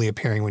randomly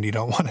appearing when you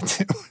don't want it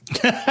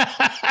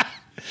to.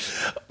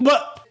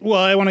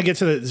 Well, I want to get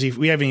to the Z.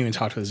 We haven't even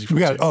talked about the Z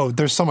Fold 2.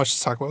 There's so much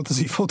to talk about with the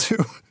Z Fold 2.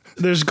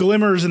 There's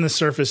glimmers in the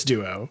Surface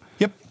Duo.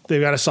 Yep. They've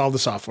got to solve the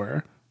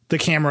software. The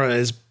camera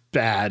is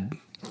bad.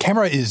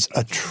 Camera is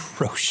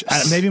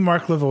atrocious. Maybe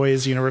Mark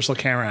Lavoie's Universal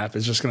Camera app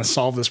is just going to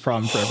solve this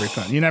problem for every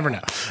phone. You never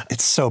know.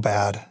 It's so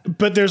bad.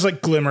 But there's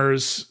like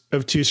glimmers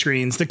of 2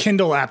 screens. The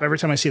Kindle app, every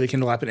time I see the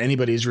Kindle app in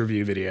anybody's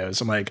review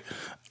videos, I'm like,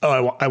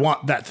 oh, I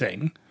want that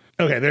thing.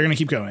 Okay, they're going to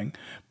keep going.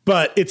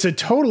 But it's a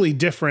totally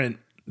different...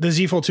 The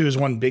Z Fold 2 is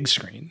one big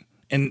screen.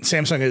 And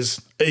Samsung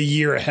is a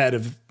year ahead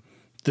of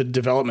the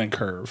development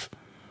curve.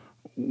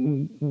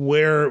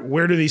 Where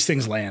do these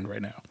things land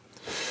right now?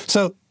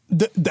 So...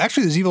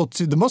 Actually, the Z Fold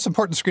 2, the most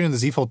important screen in the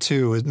Z Fold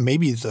 2 is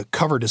maybe the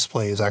cover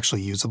display is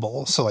actually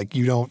usable. So like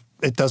you don't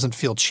it doesn't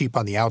feel cheap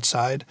on the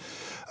outside.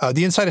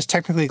 The inside is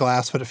technically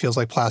glass, but it feels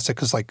like plastic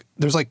because like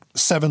there's like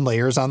 7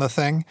 layers on the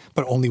thing,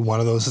 but only one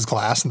of those is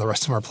glass and the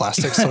rest of them are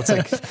plastic. So it's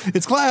like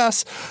it's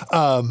glass.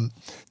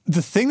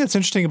 The thing that's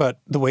interesting about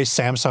the way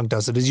Samsung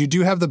does it is you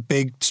do have the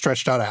big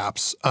stretched out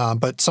apps,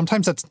 but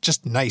sometimes that's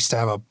just nice to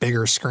have a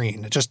bigger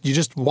screen. You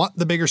just want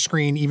the bigger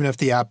screen, even if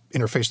the app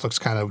interface looks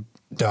kind of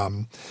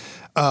dumb.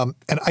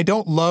 And I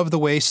don't love the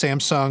way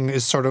Samsung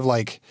is sort of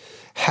like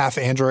half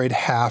Android,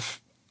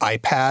 half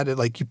iPad.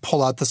 Like you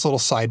pull out this little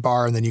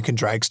sidebar and then you can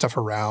drag stuff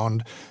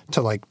around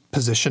to like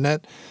position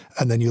it.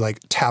 And then you like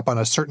tap on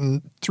a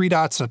certain 3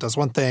 dots and it does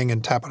one thing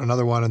and tap on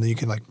another one and then you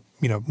can like,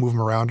 move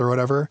them around or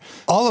whatever.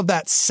 All of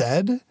that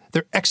said,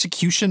 their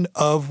execution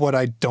of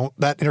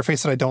that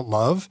interface that I don't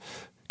love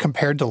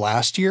compared to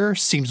last year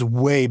seems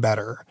way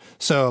better.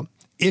 So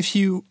if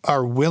you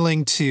are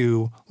willing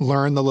to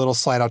learn the little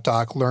slide out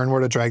dock, learn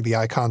where to drag the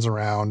icons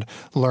around,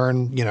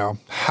 learn,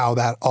 how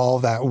all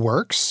that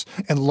works,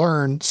 and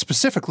learn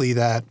specifically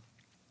that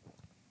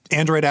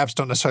Android apps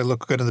don't necessarily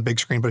look good on the big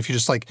screen, but if you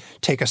just like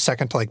take a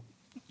second to like,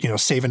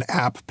 save an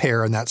app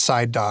pair in that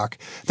side dock,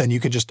 then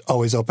you could just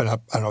always open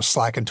up,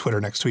 Slack and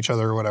Twitter next to each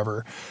other or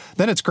whatever.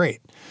 Then it's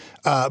great.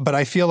 But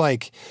I feel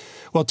like,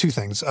 well, 2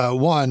 things.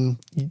 One,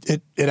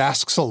 it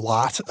asks a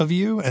lot of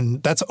you,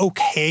 and that's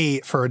okay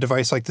for a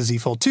device like the Z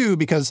Fold 2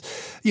 because,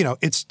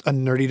 it's a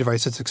nerdy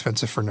device. It's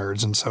expensive for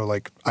nerds. And so,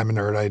 like, I'm a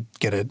nerd. I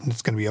get it, and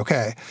it's going to be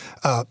okay.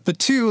 But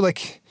 2,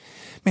 like,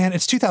 man,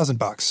 it's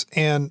 $2,000.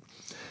 And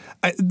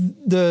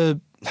the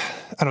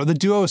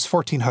Duo is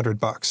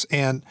 $1,400.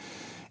 And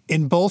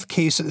in both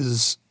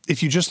cases,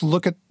 if you just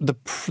look at the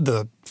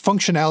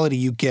functionality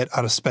you get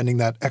out of spending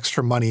that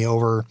extra money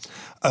over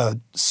a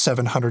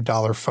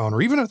 $700 phone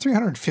or even a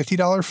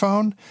 $350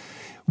 phone,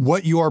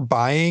 what you are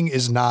buying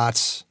is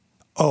not,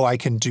 I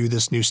can do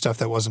this new stuff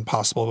that wasn't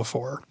possible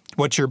before.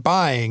 What you're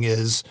buying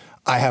is,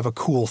 I have a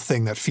cool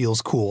thing that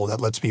feels cool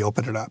that lets me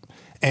open it up.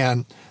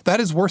 And that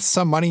is worth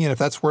some money. And if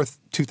that's worth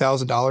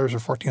 $2,000 or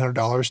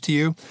 $1,400 to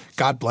you,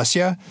 God bless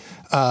you.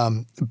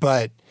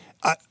 But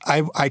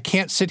I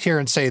can't sit here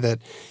and say that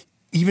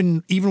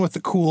even with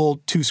the cool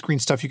 2-screen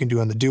stuff you can do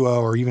on the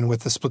Duo, or even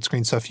with the split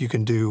screen stuff you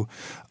can do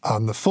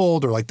on the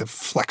Fold, or like the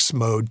flex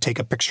mode, take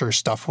a picture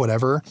stuff,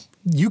 whatever,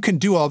 you can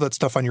do all that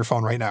stuff on your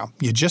phone right now.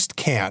 You just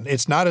can.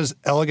 It's not as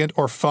elegant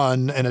or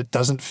fun, and it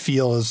doesn't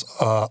feel as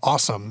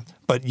awesome,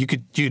 but you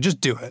could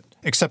just do it,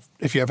 except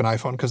if you have an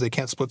iPhone because they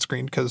can't split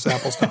screen because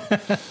Apple's don't.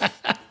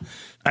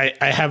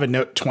 I have a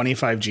Note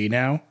 25G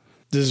now.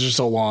 This is just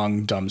a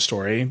long, dumb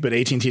story, but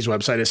AT&T's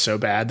website is so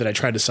bad that I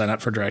tried to sign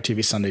up for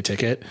DirecTV Sunday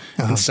Ticket,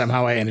 and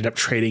somehow I ended up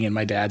trading in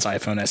my dad's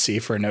iPhone SE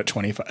for a Note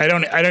 25. I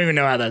don't even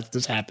know how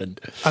this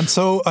happened. I'm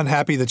so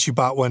unhappy that you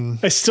bought one.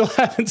 I still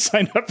haven't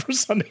signed up for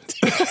Sunday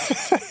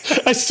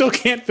Ticket. I still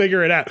can't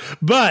figure it out.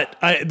 But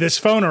this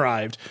phone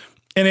arrived,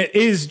 and it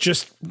is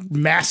just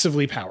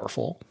massively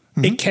powerful.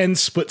 Mm-hmm. It can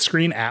split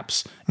screen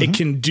apps. Mm-hmm. It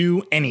can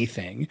do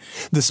anything.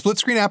 The split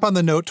screen app on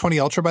the Note 20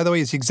 Ultra, by the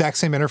way, is the exact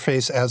same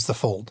interface as the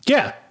Fold.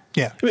 Yeah.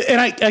 Yeah. And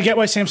I get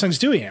why Samsung's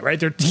doing it, right?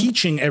 They're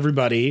teaching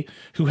everybody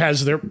who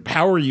has their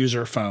power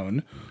user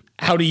phone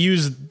how to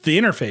use the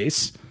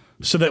interface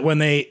so that when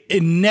they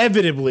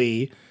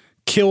inevitably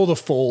kill the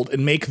Fold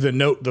and make the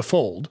Note the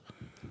Fold,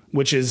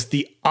 which is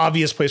the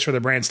obvious place for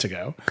the brands to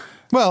go.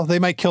 Well, they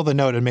might kill the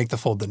Note and make the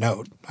Fold the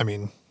Note. I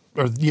mean,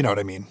 or you know what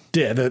I mean?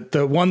 Yeah,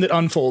 the one that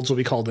unfolds will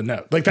be called the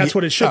Note. Like that's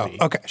what it should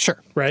be. Okay,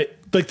 sure. Right?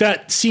 Like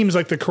that seems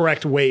like the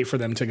correct way for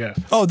them to go.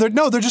 Oh, they're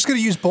just going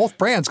to use both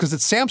brands because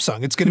it's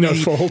Samsung. It's going to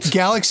be Fold.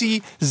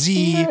 Galaxy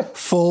Z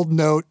Fold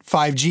Note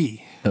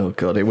 5G. Oh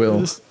God, it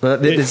will.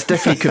 There's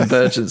definitely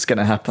convergence going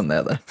to happen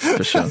there, though,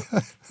 for sure.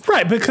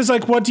 Right, because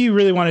like, what do you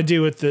really want to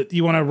do with it?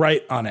 You want to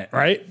write on it,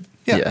 right?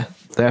 Yeah,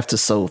 they have to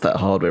solve that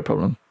hardware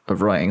problem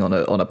of writing on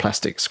a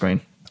plastic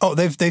screen. Oh,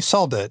 they've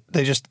solved it.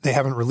 They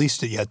haven't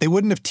released it yet. They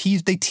wouldn't have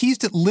teased. They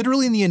teased it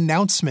literally in the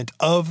announcement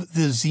of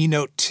the Z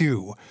Note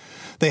 2.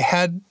 They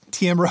had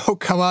TM Rowe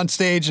come on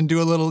stage and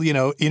do a little,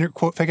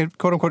 quote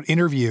unquote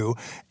interview.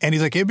 And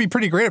he's like, it'd be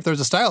pretty great if there's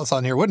a stylus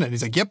on here, wouldn't it? And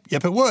he's like, yep,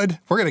 it would.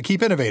 We're going to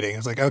keep innovating.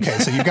 It's like, okay,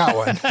 so you got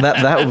one.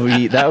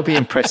 that would be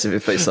impressive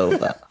if they solved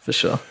that, for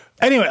sure.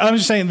 Anyway, I'm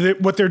just saying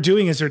that what they're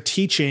doing is they're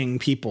teaching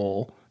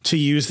people to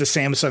use the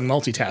Samsung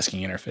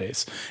multitasking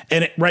interface.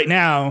 And right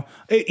now,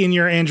 in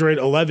your Android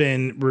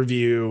 11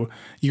 review,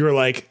 you're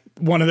like,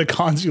 one of the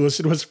cons you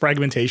listed was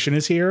fragmentation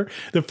is here.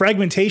 The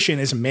fragmentation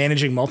is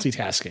managing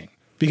multitasking.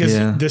 Because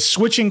the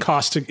switching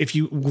cost, if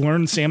you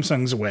learn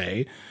Samsung's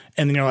way,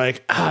 and then you're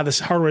like, this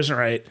hardware isn't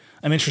right,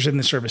 I'm interested in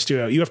the Surface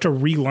Duo, you have to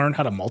relearn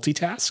how to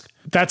multitask.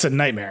 That's a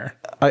nightmare.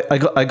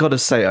 I got to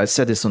say, I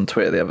said this on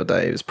Twitter the other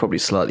day, it was probably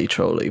slightly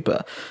trolly,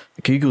 but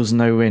Google's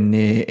nowhere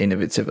near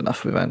innovative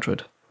enough with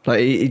Android. Like,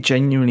 it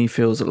genuinely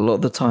feels a lot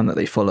of the time that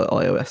they follow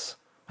iOS.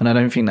 And I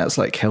don't think that's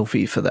like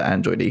healthy for the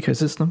Android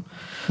ecosystem.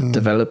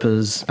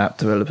 Developers, app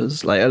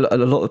developers, like a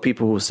lot of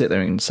people will sit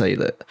there and say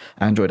that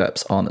Android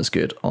apps aren't as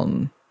good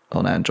on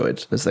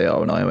Android as they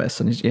are on iOS,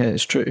 and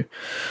it's true.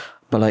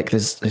 But like,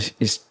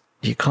 it's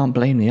you can't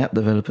blame the app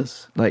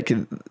developers. Like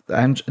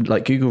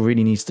Google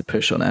really needs to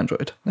push on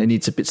Android. They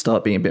need to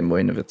start being a bit more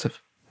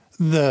innovative.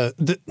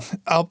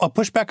 I'll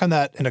push back on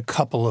that in a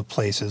couple of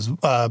places.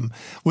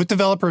 With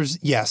developers,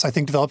 yes, I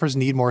think developers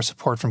need more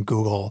support from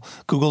Google.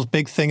 Google's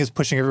big thing is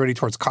pushing everybody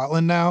towards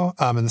Kotlin now,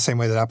 in the same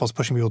way that Apple's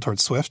pushing people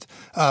towards Swift.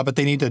 But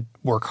they need to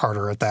work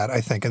harder at that,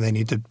 I think, and they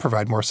need to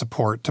provide more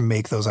support to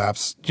make those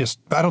apps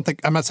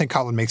I'm not saying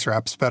Kotlin makes your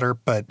apps better,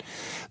 but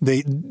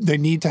they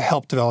need to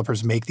help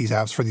developers make these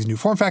apps for these new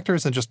form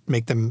factors and just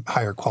make them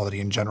higher quality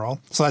in general.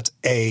 So that's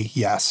A,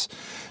 yes.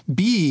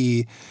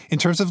 B, in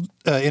terms of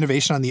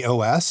innovation on the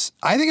OS,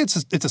 I think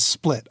it's a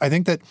split. I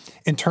think that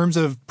in terms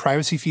of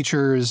privacy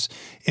features,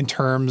 in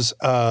terms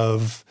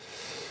of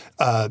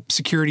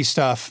security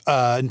stuff,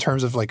 in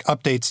terms of like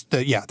updates,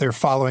 they're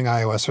following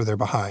iOS or they're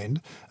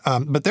behind.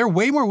 But they're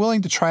way more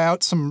willing to try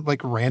out some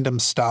like random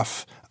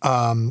stuff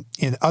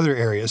in other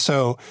areas.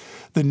 So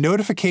the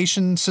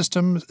notification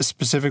system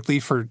specifically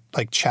for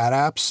like chat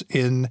apps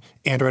in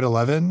Android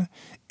 11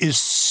 is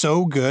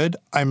so good.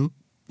 I'm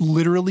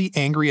literally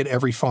angry at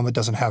every phone that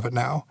doesn't have it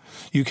now.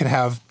 You can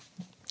have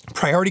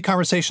priority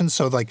conversations,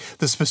 so like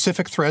the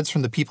specific threads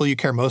from the people you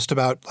care most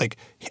about like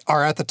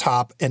are at the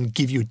top and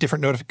give you a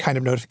different kind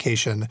of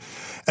notification.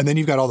 And then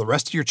you've got all the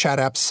rest of your chat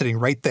apps sitting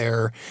right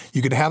there.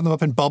 You can have them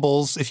up in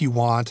bubbles if you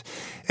want.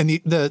 And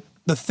the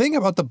thing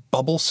about the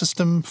bubble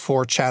system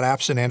for chat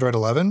apps in Android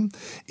 11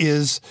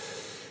 is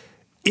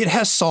it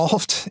has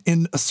solved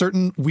in a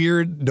certain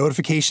weird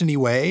notification-y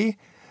way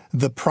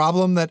the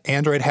problem that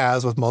Android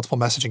has with multiple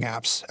messaging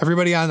apps.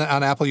 Everybody on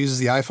Apple uses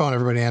the iPhone.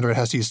 Everybody on Android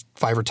has to use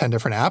 5 or 10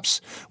 different apps.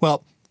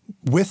 Well,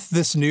 with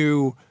this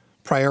new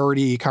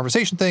priority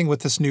conversation thing,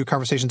 with this new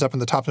conversations up in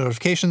the top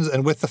notifications,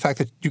 and with the fact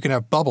that you can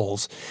have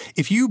bubbles,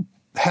 if you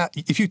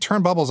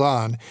turn bubbles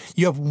on,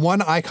 you have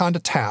one icon to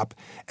tap,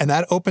 and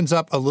that opens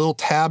up a little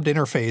tabbed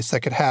interface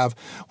that could have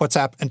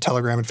WhatsApp and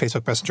Telegram and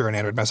Facebook Messenger and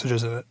Android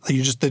messages in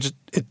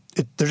it.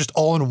 They're just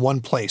all in one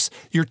place.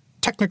 You're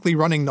technically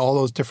running all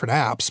those different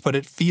apps, but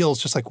it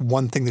feels just like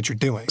one thing that you're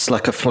doing. It's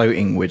like a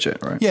floating widget,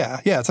 right?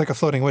 Yeah, it's like a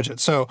floating widget.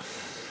 So,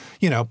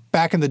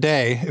 back in the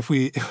day, if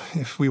we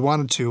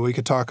wanted to, we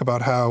could talk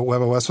about how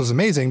WebOS was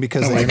amazing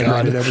because they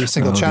integrated every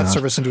single chat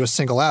service into a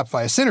single app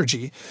via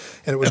Synergy,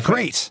 and it was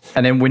great.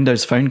 And then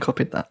Windows Phone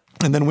copied that.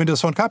 And then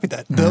Windows Phone copied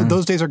that.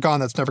 Those days are gone.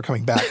 That's never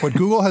coming back. What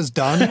Google has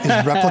done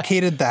is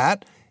replicated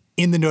that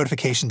in the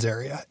notifications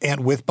area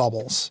and with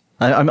bubbles.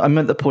 I'm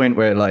at the point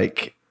where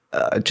like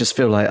I just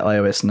feel like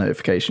iOS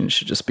notifications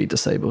should just be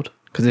disabled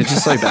because they're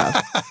just so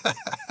bad.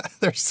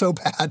 They're so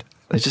bad.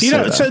 They're just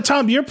so bad. So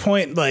Tom, your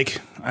point, like,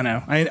 I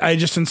know, I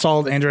just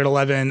installed Android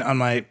 11 on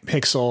my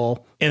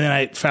Pixel, and then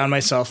I found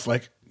myself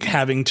like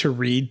having to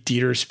read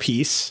Dieter's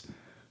piece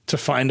to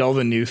find all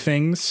the new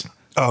things.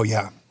 Oh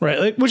yeah. Right.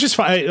 Like, which is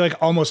fine. I, like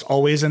almost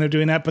always end up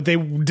doing that, but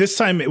this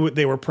time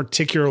they were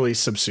particularly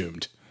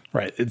subsumed.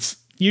 Right. It's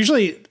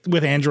usually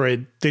with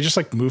Android, they just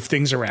like move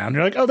things around.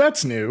 You're like, oh,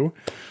 that's new.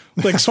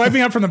 Like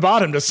swiping up from the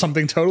bottom does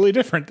something totally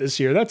different this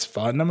year. That's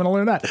fun. I'm going to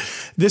learn that.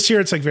 This year,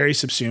 it's like very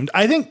subsumed.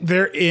 I think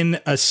they're in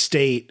a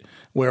state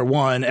where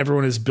one,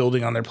 everyone is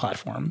building on their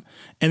platform.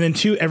 And then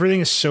two,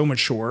 everything is so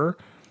mature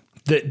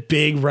that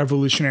big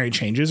revolutionary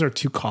changes are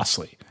too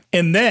costly.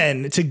 And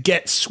then to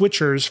get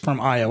switchers from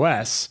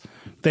iOS,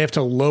 they have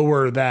to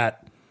lower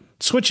that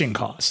switching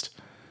cost.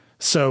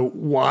 So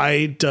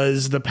why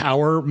does the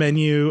power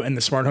menu and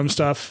the smart home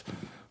stuff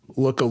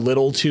look a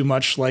little too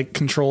much like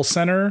Control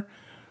Center?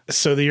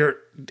 So your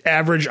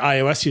average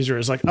iOS user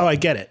is like, oh, I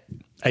get it.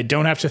 I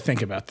don't have to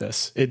think about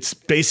this. It's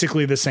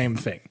basically the same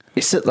thing.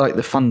 It's at like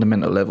the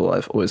fundamental level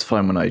I've always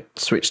found when I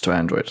switch to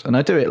Android. And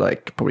I do it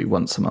like probably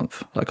once a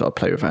month. Like I'll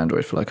play with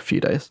Android for like a few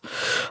days.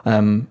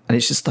 And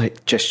it's just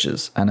like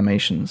gestures,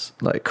 animations,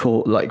 like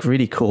core, like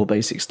really core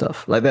basic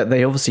stuff. Like that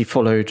they obviously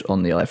followed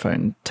on the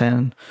iPhone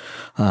 10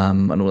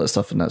 and all that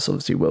stuff. And that's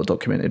obviously well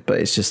documented. But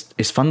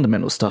it's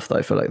fundamental stuff that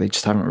I feel like they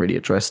just haven't really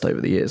addressed over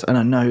the years. And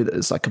I know that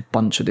there's like a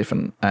bunch of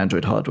different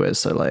Android hardwares.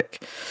 So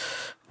like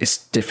it's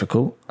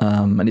difficult,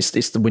 and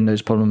it's the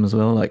Windows problem as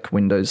well. Like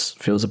Windows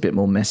feels a bit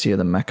more messier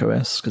than Mac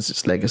OS because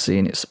it's legacy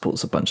and it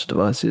supports a bunch of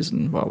devices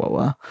and blah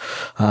blah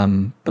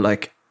blah. But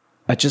like,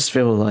 I just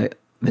feel like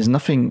there's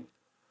nothing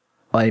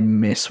I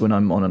miss when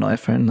I'm on an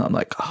iPhone. I'm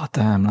like, oh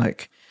damn!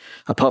 Like,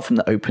 apart from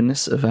the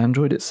openness of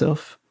Android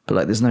itself, but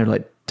like, there's no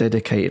like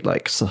dedicated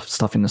like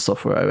stuff in the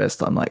software OS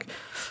that I'm like,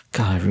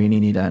 God, I really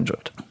need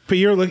Android. But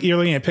you're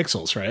looking at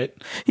Pixels, right?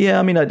 Yeah,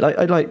 I mean, I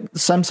like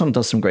Samsung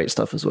does some great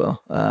stuff as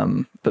well.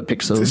 But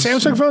Pixels, the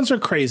Samsung phones are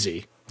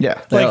crazy.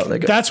 Yeah,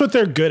 like that's what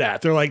they're good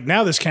at. They're like,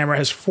 now this camera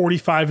has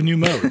 45 new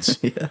modes.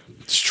 Yeah,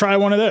 just try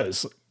one of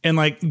those. And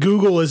like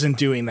Google isn't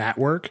doing that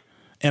work,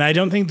 and I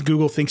don't think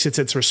Google thinks it's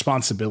its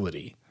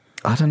responsibility.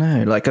 I don't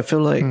know. Like I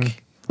feel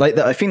like. Like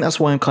I think that's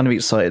why I'm kind of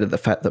excited at the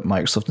fact that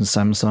Microsoft and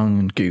Samsung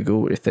and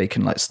Google, if they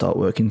can like start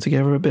working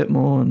together a bit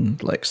more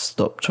and like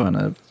stop trying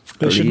to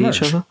bully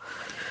each other.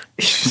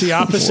 It's the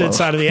opposite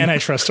side of the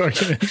antitrust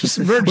argument. Just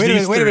merge wait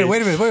a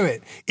three.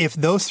 minute. If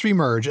those three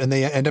merge and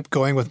they end up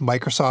going with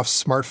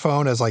Microsoft's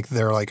smartphone as like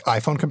their like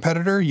iPhone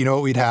competitor, you know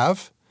what we'd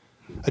have?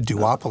 a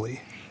duopoly.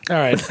 All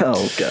right.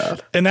 Oh,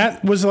 God. And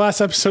that was the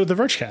last episode of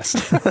the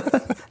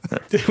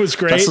Vergecast. It was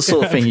great. That's the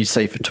sort of thing you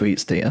say for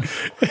tweets, do you?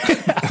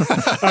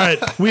 All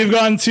right. We've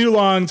gone too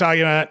long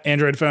talking about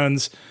Android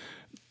phones.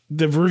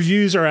 The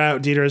reviews are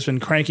out. Dieter has been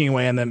cranking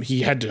away on them.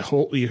 He had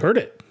to you heard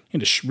it. He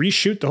had to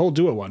reshoot the whole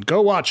Duo one.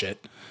 Go watch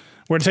it.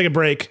 We're going to take a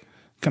break.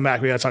 Come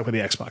back. We got to talk about the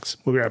Xbox.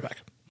 We'll be right back.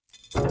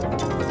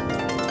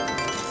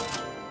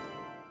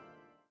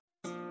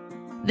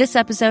 This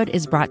episode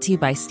is brought to you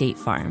by State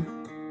Farm.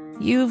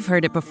 You've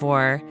heard it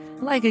before.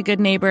 Like a good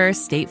neighbor,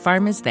 State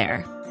Farm is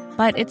there.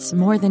 But it's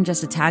more than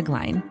just a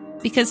tagline,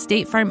 because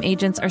State Farm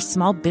agents are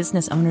small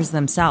business owners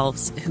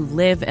themselves who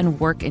live and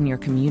work in your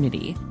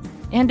community.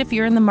 And if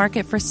you're in the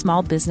market for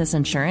small business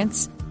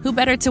insurance, who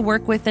better to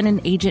work with than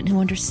an agent who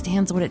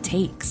understands what it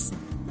takes?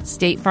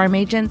 State Farm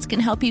agents can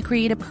help you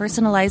create a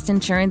personalized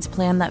insurance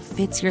plan that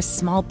fits your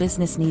small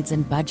business needs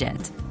and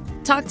budget.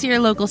 Talk to your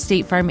local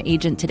State Farm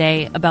agent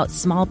today about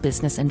small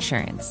business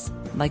insurance.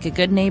 Like a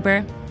good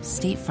neighbor,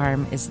 State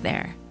Farm is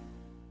there.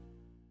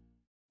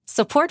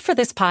 Support for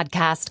this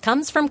podcast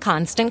comes from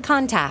Constant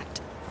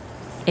Contact.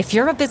 If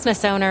you're a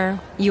business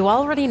owner, you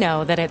already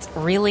know that it's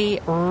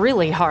really,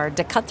 really hard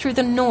to cut through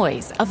the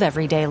noise of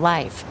everyday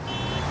life.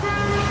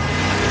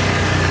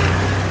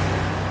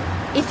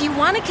 If you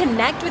want to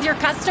connect with your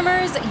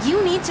customers,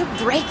 you need to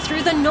break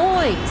through the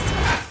noise.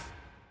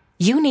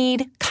 You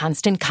need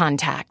Constant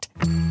Contact.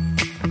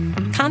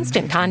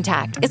 Constant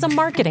Contact is a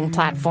marketing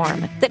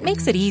platform that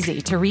makes it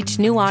easy to reach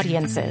new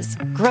audiences,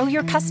 grow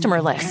your customer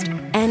list,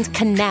 and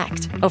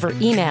connect over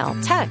email,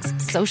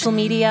 text, social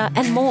media,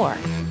 and more.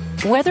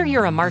 Whether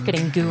you're a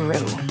marketing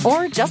guru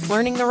or just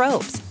learning the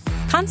ropes,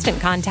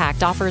 Constant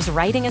Contact offers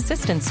writing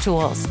assistance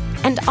tools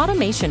and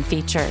automation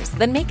features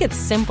that make it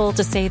simple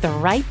to say the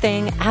right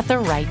thing at the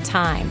right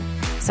time.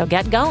 So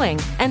get going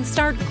and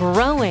start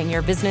growing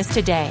your business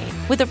today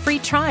with a free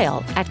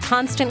trial at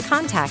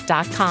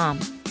ConstantContact.com.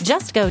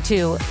 Just go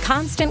to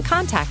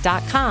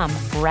ConstantContact.com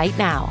right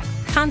now.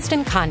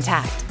 Constant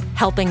Contact,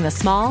 helping the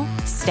small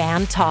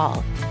stand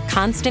tall.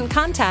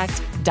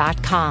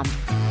 ConstantContact.com.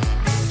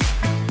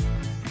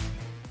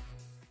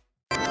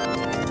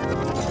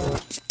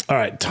 All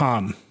right,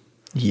 Tom.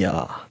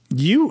 Yeah.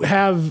 You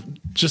have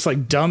just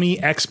like dummy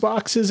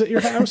Xboxes at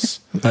your house?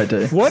 I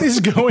do. What is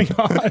going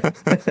on?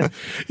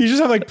 You just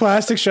have like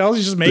plastic shells.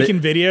 You're just making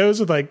videos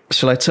with like...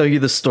 Shall I tell you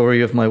the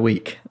story of my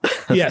week?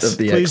 Yes,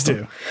 please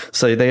do.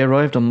 So they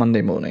arrived on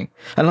Monday morning.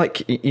 And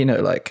like, you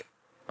know, like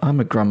I'm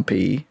a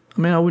grumpy...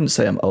 I mean, I wouldn't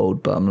say I'm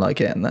old, but I'm like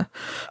getting there.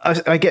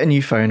 I get a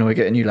new phone or I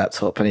get a new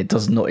laptop and it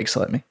does not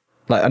excite me.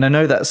 Like, and I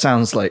know that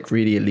sounds like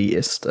really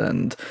elitist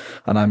and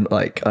I'm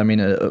in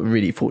a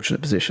really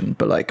fortunate position,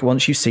 but like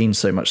once you've seen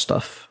so much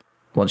stuff,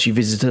 once you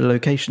visited a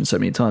location so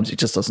many times,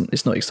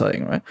 it's not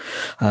exciting, right?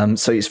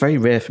 So it's very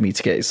rare for me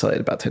to get excited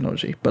about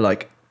technology, but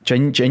like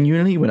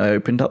genuinely when I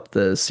opened up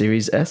the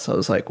Series S, I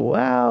was like,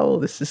 wow,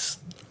 this is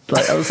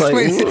like, I was like,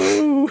 Wait,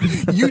 whoa.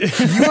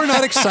 You are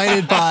not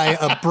excited by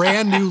a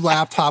brand new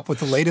laptop with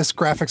the latest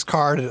graphics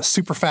card and a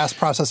super fast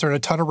processor and a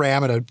ton of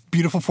RAM and a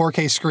beautiful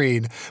 4K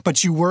screen,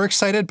 but you were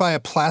excited by a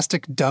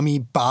plastic dummy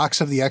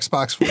box of the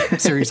Xbox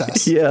Series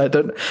S. Yeah, I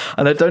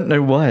don't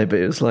know why, but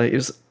it was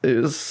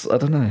I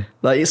don't know.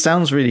 Like it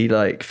sounds really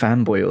like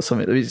fanboy or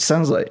something. It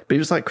sounds like, but it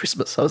was like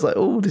Christmas. I was like,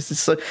 oh,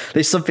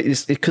 there's something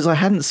because I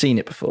hadn't seen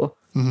it before.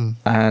 Mm-hmm.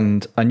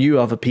 And I knew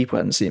other people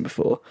hadn't seen it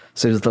before,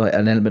 so it was like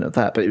an element of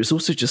that. But it was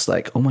also just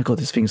like, oh my god,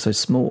 this thing's so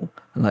small.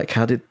 And like,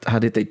 how did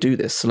they do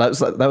this? So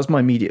that was my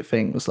immediate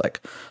thing. Was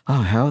like,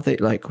 oh, how are they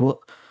like what?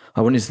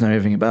 I wanted to know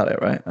everything about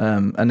it, right?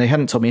 And they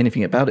hadn't told me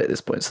anything about it at this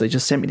point, so they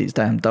just sent me these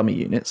damn dummy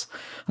units,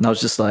 and I was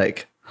just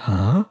like,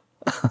 huh?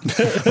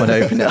 When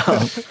I opened it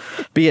up.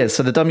 But yeah,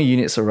 so the dummy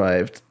units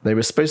arrived. They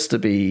were supposed to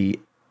be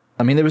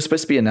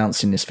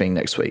announcing this thing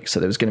next week. So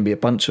there was going to be a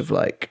bunch of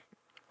like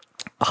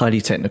highly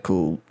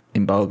technical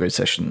embargo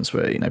sessions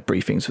where, you know,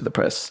 briefings with the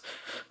press.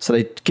 So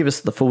they'd give us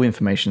the full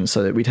information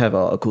so that we'd have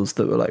articles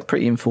that were like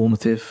pretty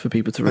informative for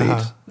people to read.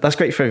 Uh-huh. That's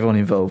great for everyone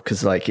involved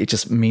because like it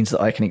just means that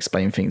I can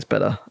explain things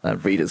better.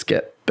 Readers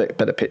get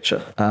better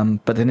picture.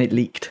 But then it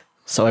leaked.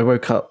 So I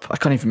woke up, I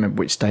can't even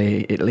remember which day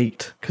it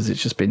leaked because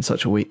it's just been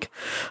such a week.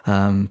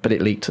 But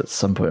it leaked at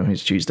some point, it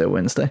was Tuesday or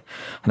Wednesday.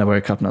 And I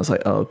woke up and I was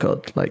like, oh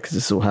God, like, does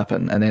this all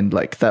happen? And then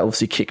like that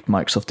obviously kicked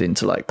Microsoft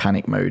into like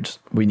panic mode.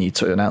 We need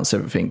to announce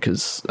everything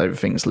because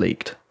everything's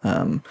leaked.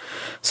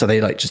 So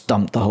they like just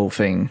dumped the whole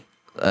thing,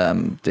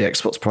 the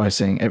Xbox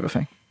pricing,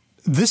 everything.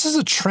 This is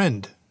a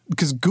trend.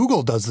 Because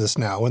Google does this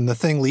now. When the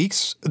thing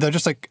leaks, they're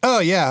just like, oh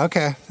yeah,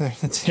 okay.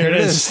 Here it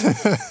is.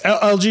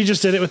 LG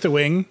just did it with the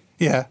Wing.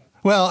 Yeah.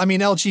 Well, I mean,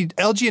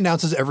 LG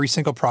announces every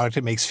single product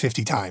it makes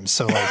 50 times,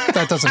 so like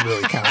that doesn't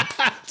really count.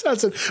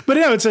 But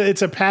no,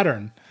 it's a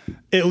pattern.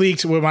 It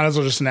leaked. We might as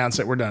well just announce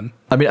it. We're done.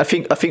 I mean, I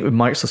think with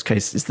Microsoft's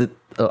case is that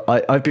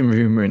I've been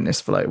rumoring this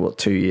for like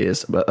 2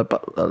 years, but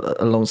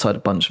alongside a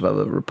bunch of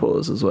other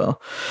reporters as well.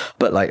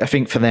 But like, I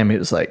think for them it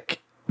was like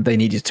they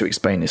needed to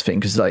explain this thing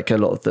because like a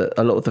lot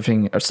of the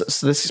thing.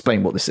 So let's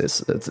explain what this is.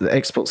 The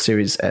Xbox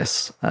Series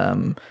S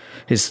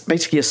is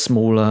basically a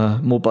smaller,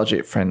 more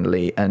budget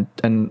friendly, and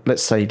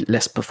let's say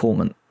less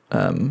performant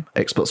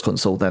Xbox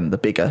console than the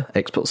bigger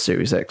Xbox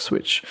Series X,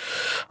 which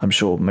I'm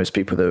sure most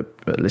people that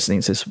are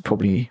listening to this are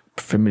probably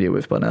familiar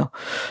with by now.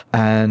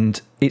 And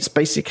it's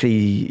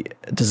basically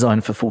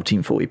designed for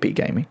 1440p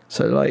gaming.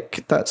 So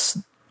like I'd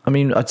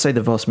say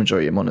the vast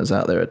majority of monitors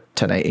out there are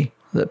 1080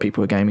 that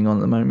people are gaming on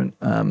at the moment.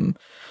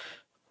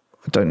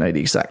 I don't know the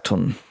exact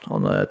on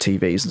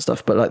TVs and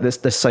stuff, but like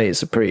let's say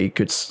it's a pretty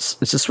good,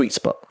 it's a sweet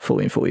spot,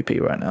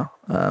 1440p right now,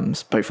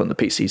 both on the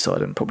PC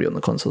side and probably on the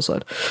console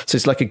side. So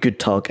it's like a good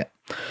target.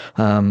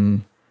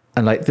 And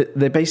like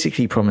they're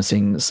basically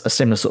promising a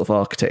similar sort of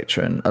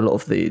architecture and a lot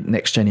of the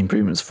next gen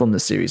improvements from the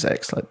Series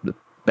X, like the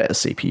better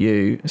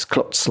CPU. It's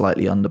clocked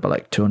slightly under by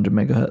like 200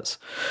 megahertz.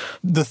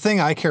 The thing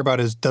I care about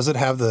is, does it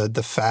have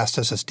the fast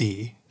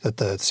SSD that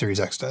the Series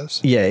X does?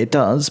 Yeah, it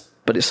does,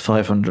 but it's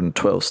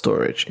 512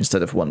 storage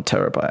instead of 1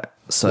 terabyte.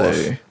 So,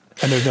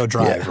 and there's no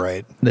drive,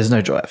 right? There's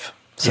no drive.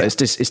 So it's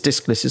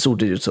diskless. It's all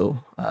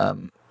digital.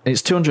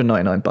 It's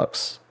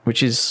 $299,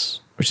 which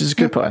is a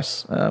good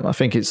price. I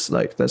think it's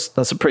like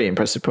that's a pretty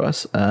impressive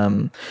price.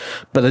 But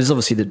there's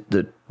obviously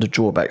the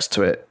drawbacks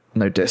to it.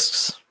 No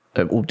discs.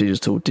 All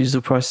digital.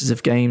 Digital prices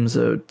of games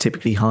are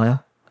typically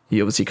higher.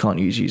 You obviously can't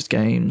use used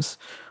games.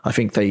 I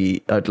think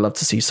I'd love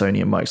to see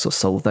Sony and Microsoft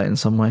solve that in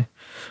some way.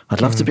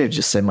 I'd love to be able to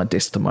just send my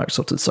disc to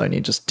Microsoft and Sony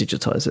and just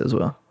digitize it as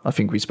well. I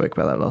think we spoke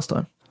about that last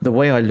time. The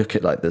way I look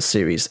at like the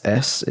Series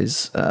S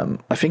is,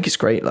 I think it's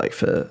great. Like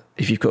for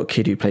if you've got a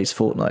kid who plays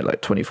Fortnite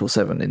like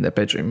 24/7 in their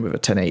bedroom with a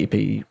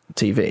 1080p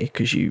TV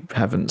because you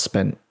haven't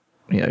spent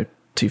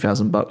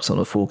 $2,000 on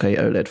a 4K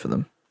OLED for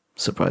them.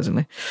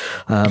 Surprisingly,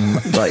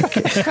 like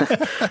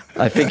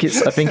I think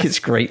it's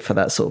great for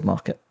that sort of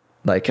market.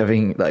 Like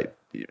having like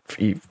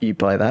you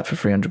buy that for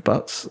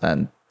 $300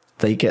 and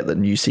they get the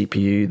new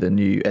CPU, the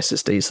new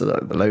SSD, so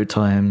that the load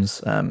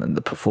times and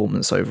the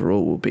performance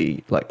overall will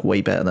be like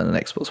way better than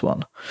an Xbox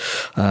One.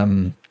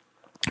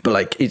 But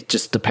like it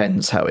just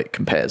depends how it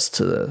compares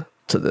to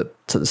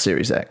the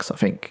Series X. I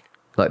think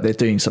like they're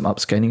doing some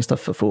upscaling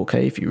stuff for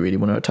 4K if you really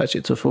want to attach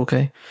it to a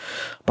 4K,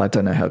 but I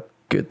don't know how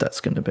good that's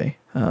going to be.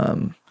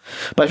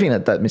 But I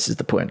think that misses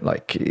the point.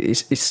 Like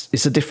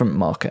it's a different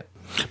market.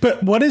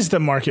 But what is the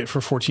market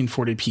for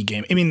 1440p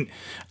game? I mean,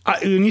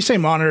 when you say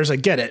monitors, I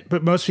get it.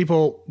 But most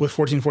people with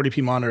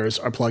 1440p monitors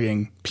are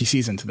plugging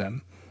PCs into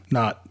them,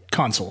 not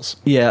consoles.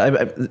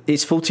 Yeah,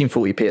 it's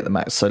 1440p at the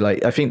max. So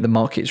like, I think the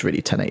market is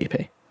really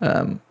 1080p,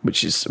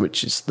 which is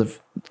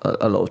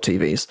a lot of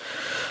TVs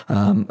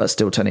are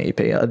still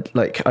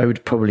 1080p. I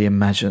would probably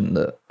imagine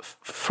that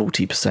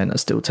 40% are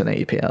still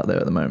 1080p out there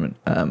at the moment.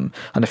 And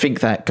I think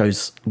that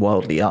goes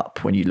wildly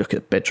up when you look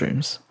at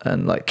bedrooms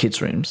and like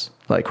kids' rooms,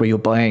 like where you're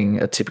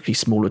buying a typically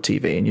smaller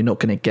TV and you're not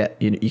going to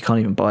get, you can't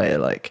even buy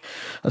like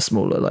a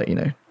smaller, like,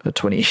 a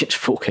 20-inch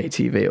 4K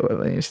TV or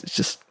whatever. It's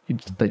just,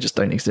 they just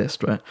don't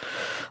exist, right?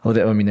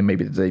 Or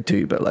maybe they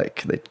do, but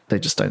like they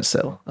just don't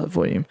sell at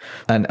volume.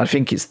 And I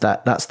think it's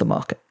that's the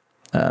market.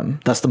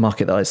 That's the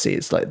market that I see.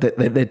 It's like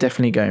they're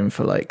definitely going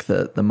for like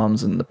the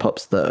mums and the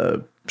pops that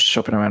are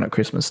shopping around at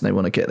Christmas and they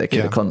want to get their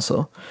kid a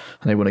console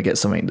and they want to get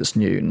something that's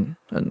new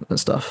and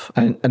stuff.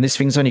 And this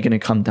thing's only going to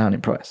come down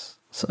in price.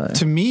 So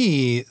to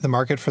me, the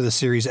market for the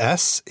Series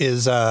S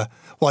is, I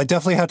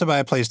definitely have to buy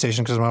a PlayStation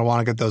because I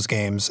want to get those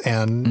games.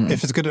 And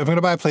if I'm going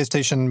to buy a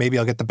PlayStation, maybe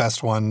I'll get the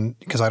best one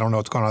because I don't know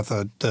what's going on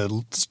with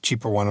the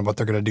cheaper one and what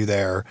they're going to do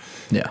there.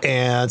 Yeah.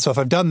 And so if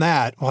I've done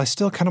that, I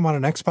still kind of want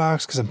an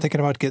Xbox because I'm thinking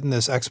about getting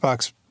this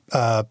Xbox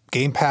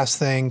Game Pass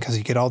thing because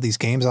you get all these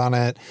games on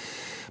it.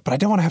 But I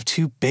don't want to have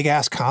two big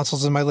ass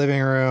consoles in my living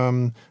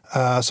room.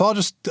 So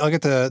I'll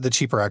get the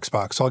cheaper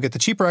Xbox. So I'll get the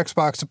cheaper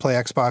Xbox to play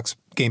Xbox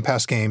Game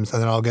Pass games,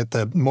 and then I'll get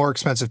the more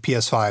expensive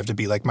PS5 to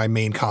be like my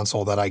main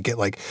console that I get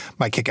like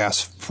my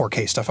kick-ass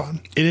 4K stuff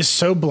on. It is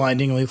so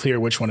blindingly clear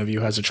which one of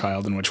you has a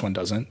child and which one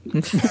doesn't.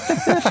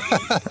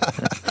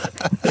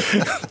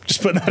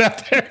 Just putting that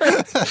out there.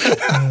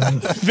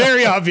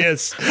 Very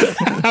obvious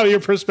how your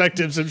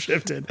perspectives have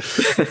shifted.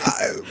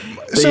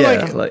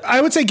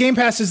 I would say Game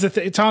Pass is the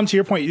thing. Tom, to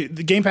your point,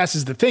 the Game Pass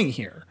is the thing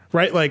here,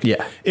 right? Like,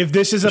 if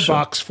this is a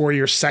box for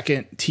your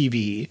second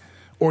TV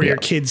or your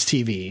kid's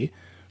TV,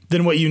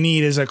 then what you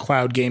need is a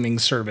cloud gaming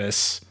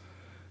service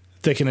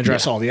that can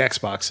address all the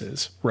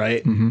Xboxes,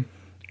 right? Mm-hmm.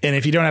 And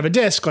if you don't have a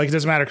disc, like it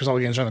doesn't matter because all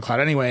the games are on the cloud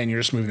anyway, and you're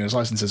just moving those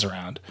licenses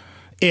around.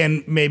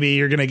 And maybe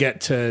you're going to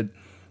get to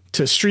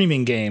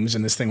streaming games,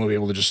 and this thing will be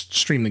able to just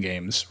stream the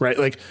games, right?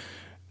 Like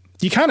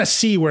you kind of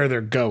see where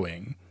they're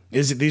going.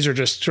 These are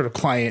just sort of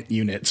client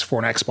units for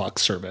an Xbox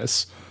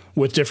service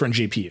with different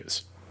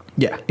GPUs.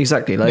 Yeah,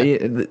 exactly. Like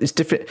it's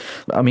different.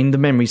 I mean, the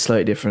memory's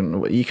slightly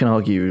different. You can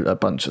argue a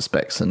bunch of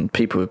specs, and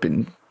people have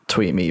been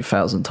tweet me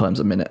 1,000 times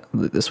a minute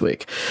this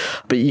week.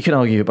 But you can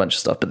argue a bunch of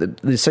stuff.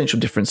 But the essential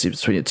difference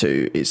between the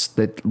two is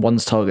that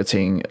one's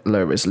targeting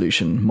low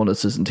resolution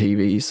monitors and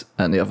TVs,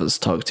 and the other's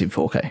targeting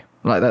 4K.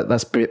 Like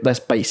that's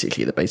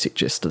basically the basic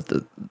gist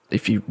of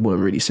if you want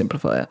to really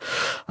simplify it.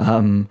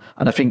 And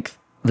I think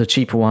the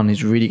cheaper one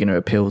is really going to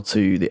appeal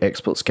to the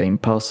Xbox Game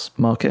Pass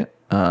market.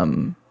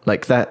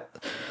 Like that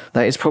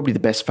is probably the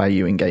best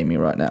value in gaming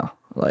right now.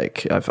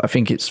 Like I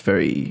think it's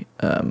very.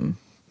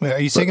 Wait, are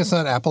you saying it's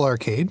not Apple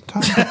Arcade,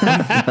 Tom?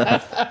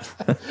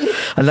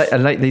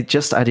 and like they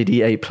just added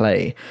EA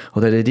Play,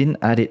 although they didn't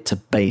add it to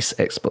base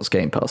Xbox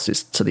Game Pass.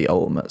 It's to the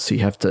Ultimate, so you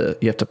have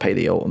to pay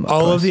the Ultimate.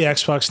 All price. of the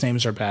Xbox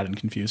names are bad and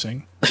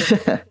confusing.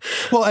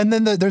 Well, and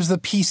then there's the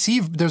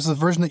PC. There's the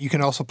version that you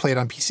can also play it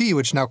on PC,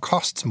 which now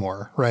costs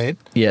more, right?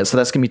 Yeah, so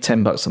that's gonna be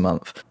 $10 a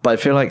month. But I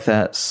feel like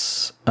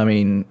that's. I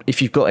mean,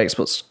 if you've got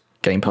Xbox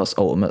Game Pass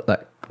Ultimate,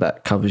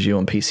 that covers you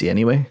on PC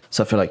anyway.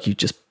 So I feel like I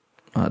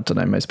don't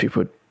know, most people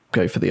would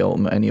go for the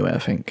Ultimate anyway, I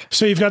think.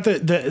 So you've got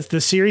the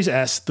Series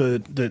S,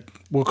 the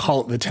we'll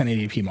call it the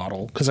 1080p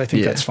model, because I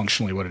think that's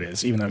functionally what it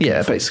is, even though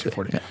it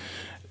basically. Yeah.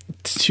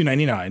 It's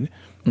 $299.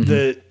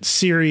 The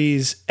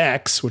Series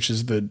X, which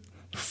is the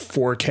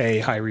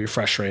 4K high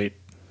refresh rate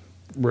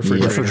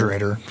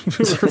refrigerator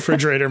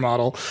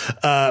model,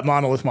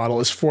 monolith model,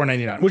 is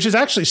 $499, which is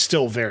actually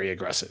still very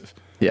aggressive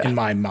in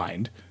my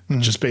mind,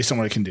 just based on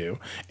what it can do.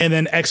 And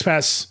then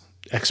XPass,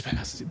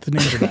 the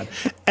names are bad.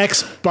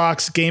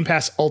 Xbox Game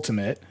Pass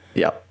Ultimate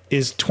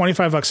is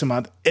 $25 a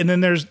month, and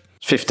then there's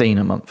 15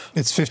 a month.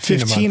 It's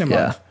 15 a month.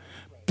 Yeah.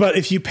 But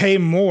if you pay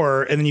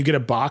more, and then you get a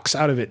box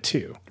out of it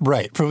too.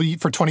 Right.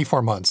 For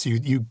 24 months,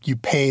 you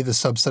pay the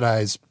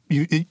subsidized.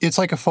 It's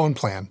like a phone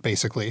plan,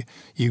 basically.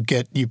 You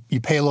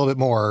pay a little bit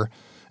more,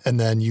 and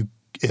then you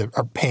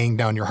are paying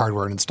down your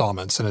hardware in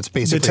installments, and it's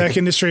basically the tech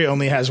industry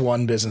only has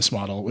one business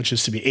model, which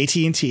is to be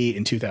AT&T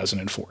in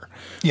 2004.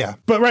 Yeah,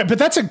 but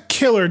that's a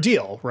killer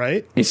deal,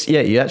 right?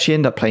 You actually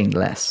end up paying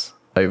less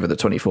over the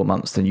 24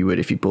 months than you would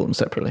if you bought them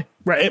separately.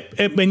 Right,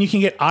 and you can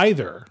get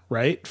either,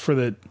 right?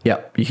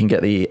 You can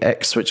get the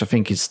X, which I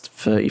think is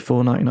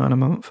 $34.99 a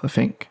month. I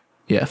think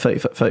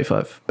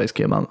 35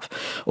 basically a month,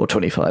 or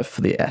 25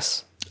 for the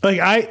S. Like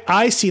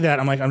I see that,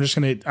 I'm like, I'm just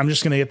gonna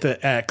get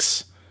the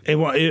X.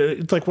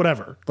 It's like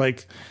whatever.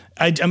 Like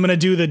I'm gonna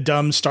do the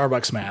dumb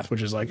Starbucks math,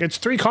 which is like it's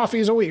 3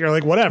 coffees a week or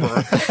like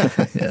whatever,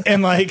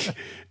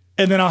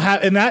 and then I'll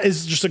have, and that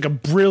is just like a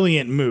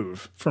brilliant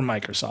move from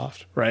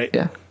Microsoft, right?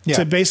 Yeah.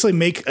 To basically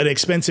make an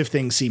expensive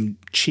thing seem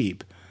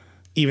cheap,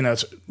 even though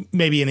it's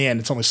maybe in the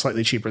end it's only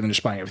slightly cheaper than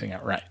just buying everything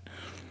outright.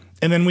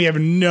 And then we have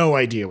no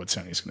idea what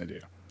Sony's gonna do.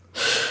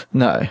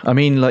 No, I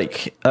mean,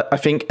 like, I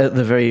think at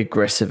the very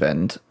aggressive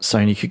end,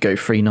 Sony could go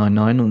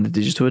 $399 on the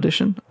digital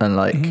edition, and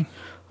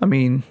I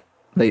mean,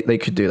 they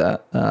could do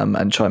that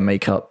and try and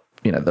make up,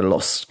 the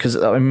loss, because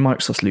I mean,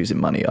 Microsoft's losing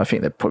money. I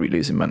think they're probably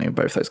losing money on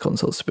both those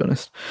consoles, to be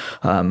honest.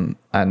 And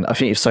I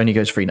think if Sony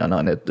goes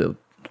 $399, they'll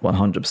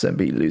 100%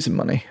 be losing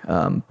money.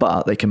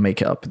 But they can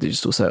make it up with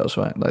digital sales,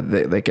 right? Like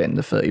they're getting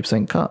the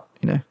 30% cut,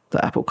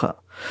 the Apple cut.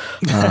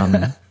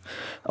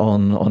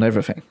 On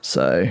everything,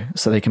 so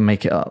they can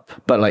make it up,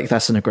 but like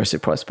that's an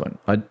aggressive price point.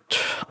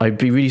 I'd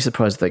be really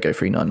surprised if they go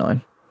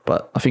 $399,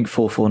 but I think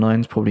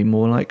 $449 is probably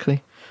more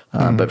likely.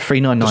 But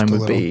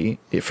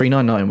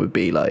 $399 would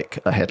be like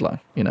a headline,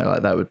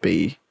 like that would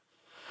be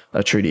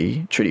a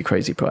truly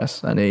crazy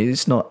price, and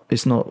it's not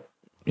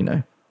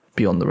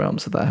beyond the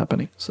realms of that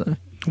happening. So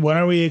when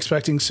are we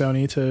expecting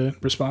Sony to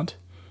respond?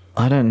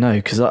 I don't know,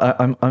 because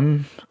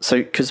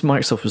because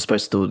Microsoft was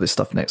supposed to do all this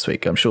stuff next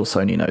week. I'm sure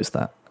Sony knows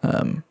that,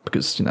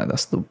 because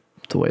that's the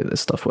way that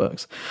this stuff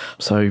works.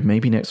 So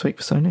maybe next week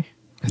for Sony,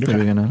 they're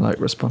going to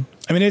respond.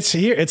 I mean, it's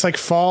here. It's like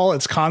fall.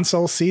 It's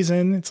console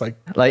season. It's like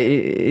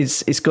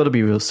it's got to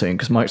be real soon,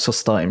 because Microsoft's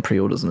starting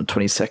pre-orders on the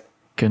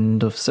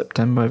 22nd of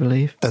September, I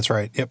believe. That's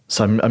right. Yep.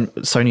 So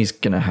Sony's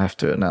going to have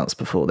to announce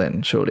before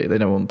then. Surely they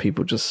don't want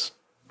people just.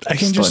 I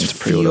can just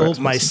feel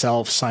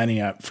myself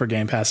signing up for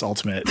Game Pass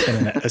Ultimate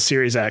and a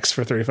Series X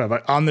for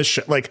 $35 on the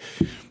show. Like,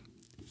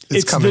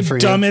 it's the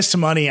dumbest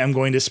money I'm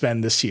going to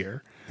spend this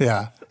year.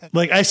 Yeah.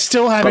 Like, I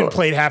still haven't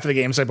played half of the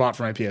games I bought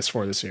for my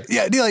PS4 this year.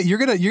 Yeah, you're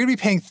gonna be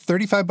paying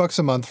 $35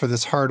 a month for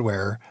this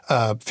hardware,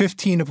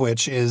 15 of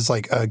which is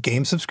like a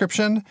game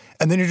subscription,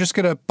 and then you're just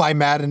gonna buy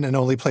Madden and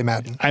only play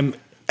Madden.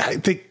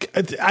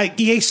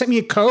 EA sent me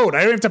a code.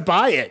 I don't have to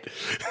buy it.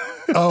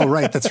 Oh,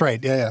 right. That's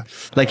right. Yeah.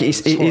 Like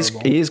it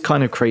is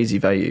kind of crazy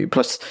value.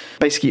 Plus,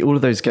 basically all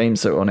of those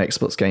games that are on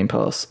Xbox Game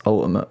Pass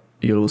Ultimate,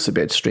 you'll also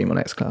be able to stream on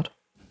xCloud.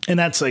 And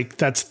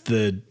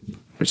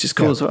which is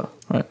cool as well,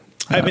 right?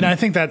 I mean, I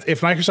think that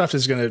if Microsoft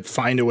is going to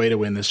find a way to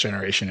win this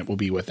generation, it will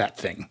be with that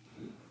thing.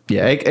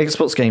 Yeah,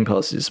 Xbox Game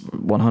Pass is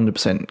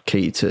 100%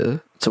 key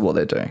to what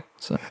they're doing.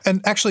 So,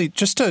 and actually,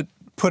 just to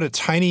put a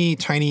tiny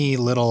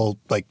little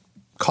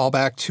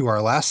callback to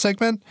our last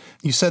segment,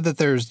 you said that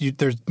there's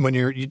when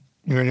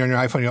When you're on your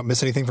iPhone, you don't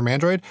miss anything from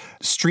Android.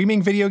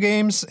 Streaming video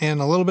games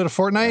and a little bit of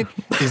Fortnite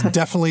is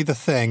definitely the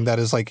thing that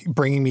is like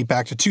bringing me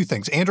back to two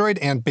things: Android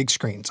and big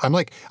screens.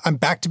 I'm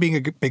back to being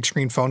a big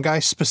screen phone guy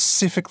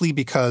specifically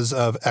because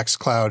of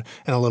xCloud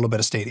and a little bit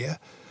of Stadia.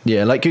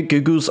 Yeah, like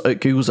Google's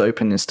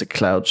openness to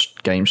cloud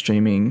game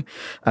streaming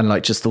and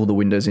like just all the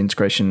Windows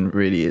integration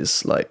really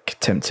is like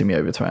tempting me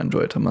over to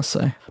Android, I must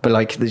say. But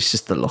like it's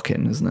just the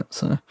lock-in, isn't it?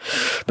 So,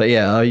 but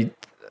yeah,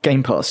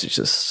 Game Pass is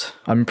just,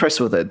 I'm impressed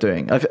with what they're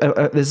doing.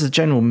 There's a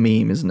general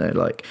meme, isn't there?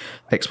 Like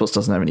Xbox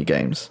doesn't have any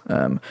games.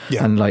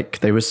 And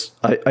like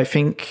I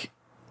think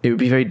it would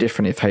be very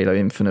different if Halo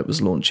Infinite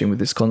was launching with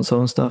this console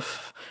and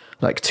stuff.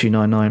 Like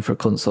 $299 for a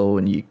console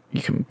and you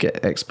can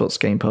get Xbox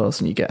Game Pass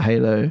and you get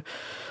Halo.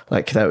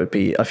 Like that would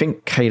be, I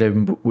think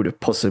Halo would have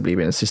possibly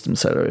been a system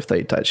seller if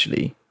they'd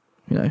actually,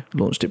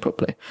 launched it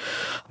properly.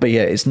 But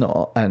yeah, it's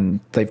not. And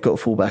they've got to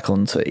fall back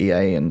onto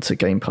EA and to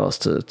Game Pass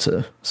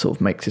to sort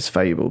of make this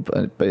valuable.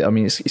 But I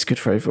mean, it's good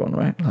for everyone,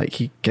 right? Like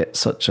you get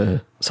such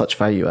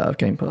value out of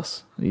Game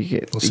Pass. You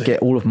get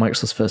all of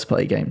Microsoft's first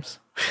party games,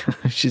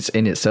 which is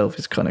in itself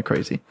is kind of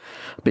crazy.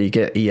 But you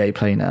get EA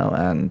Play now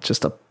and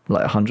just like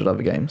 100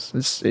 other games.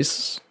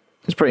 It's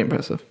pretty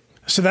impressive.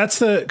 So that's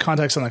the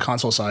context on the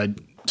console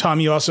side. Tom,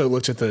 you also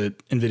looked at the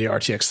NVIDIA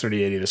RTX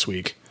 3080 this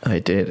week. I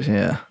did,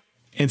 yeah.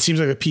 It seems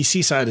like the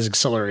PC side is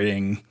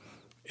accelerating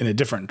in a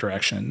different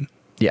direction.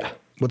 Yeah.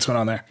 What's going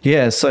on there?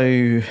 Yeah, so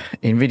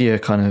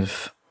NVIDIA kind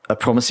of are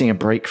promising a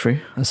breakthrough,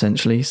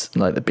 essentially,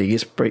 like the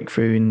biggest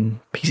breakthrough in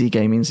PC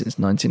gaming since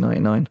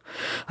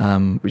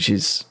 1999, which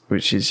is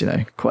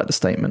quite the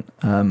statement.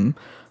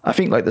 I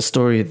think like the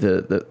story of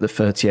the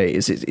 3080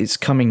 is it's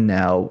coming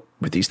now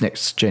with these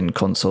next gen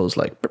consoles,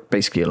 like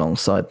basically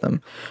alongside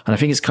them. And I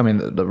think it's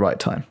coming at the right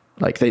time.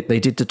 Like they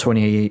did the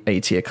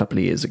 2080 a couple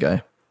of years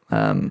ago.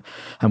 And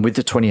with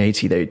the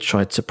 2080, they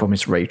tried to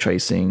promise ray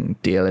tracing,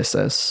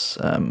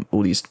 DLSS,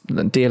 all these.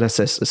 And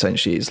DLSS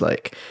essentially is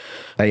like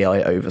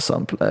AI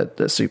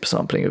oversample, super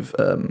sampling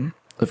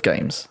of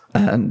games.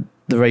 And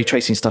the ray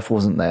tracing stuff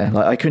wasn't there.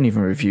 Like I couldn't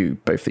even review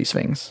both these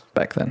things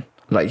back then.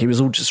 Like it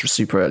was all just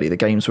super early. The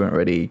games weren't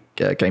ready.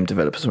 Game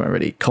developers weren't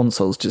ready.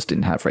 Consoles just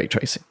didn't have ray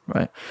tracing,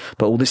 right?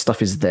 But all this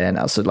stuff is there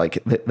now. So like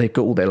they've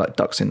got all their like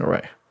ducks in a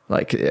row.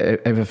 Like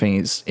everything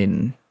is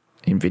in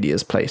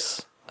NVIDIA's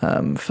place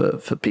for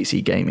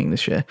PC gaming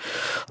this year,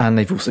 and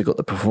they've also got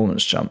the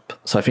performance jump.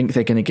 So I think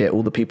they're going to get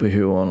all the people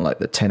who are on like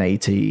the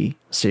 1080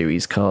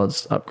 series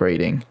cards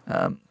upgrading.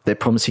 They're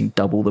promising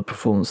double the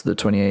performance of the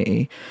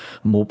 2080,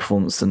 more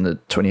performance than the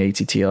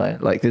 2080 Ti.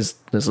 Like there's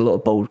a lot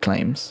of bold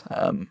claims,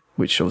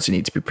 which obviously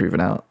need to be proven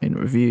out in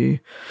review.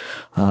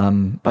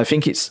 But I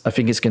think it's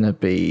going to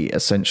be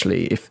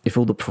essentially, if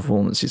all the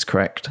performance is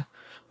correct,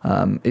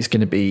 it's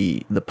going to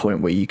be the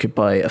point where you could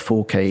buy a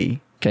 4K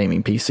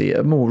gaming PC at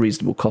a more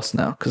reasonable cost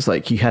now, because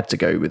like you had to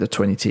go with a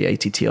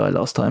 2080 Ti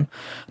last time.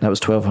 That was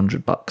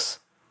 $1,200,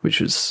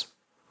 which was,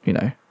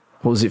 what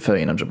was it,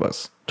 $1,300,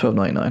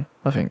 $1,299,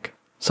 I think,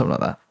 something like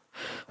that,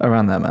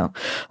 around that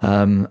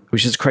amount,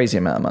 which is a crazy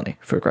amount of money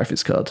for a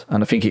graphics card.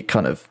 And I think it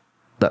kind of,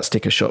 that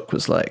sticker shock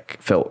was like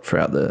felt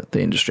throughout the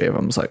industry.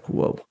 Everyone was like,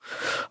 whoa.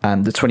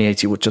 And the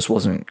 2080 just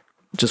wasn't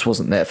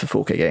there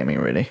for 4K gaming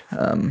really,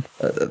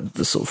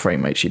 the sort of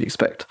frame rates you'd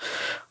expect,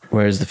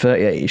 whereas the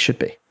 3080 should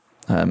be.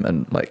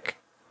 And like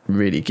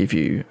really give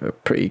you a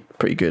pretty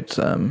good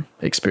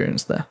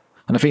experience there.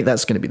 And I think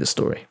that's going to be the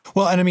story.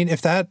 Well, and I mean,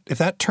 if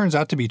that turns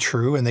out to be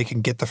true and they can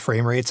get the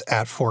frame rates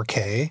at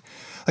 4K,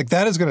 like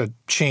that is going to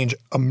change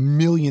a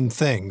million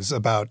things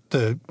about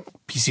the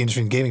PC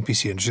industry and gaming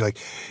PC industry. Like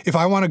if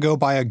I want to go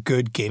buy a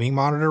good gaming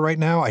monitor right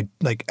now, I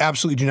like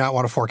absolutely do not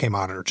want a 4K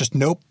monitor. Just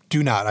nope,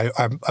 do not.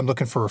 I'm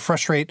looking for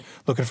refresh rate,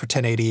 looking for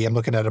 1080. I'm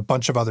looking at a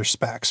bunch of other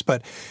specs.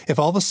 But if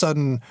all of a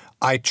sudden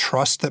I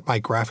trust that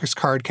my graphics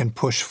card can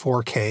push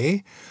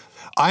 4K,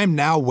 I'm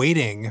now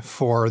waiting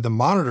for the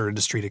monitor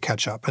industry to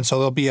catch up. And so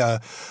there'll be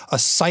a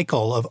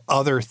cycle of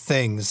other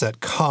things that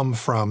come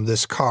from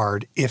this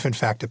card if in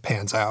fact it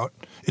pans out.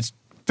 It's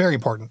very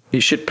important.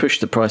 It should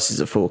push the prices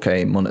of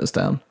 4K monitors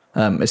down.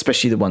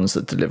 Especially the ones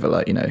that deliver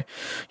like,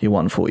 your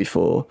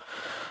 144,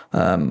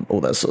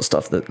 all that sort of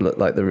stuff that look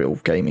like the real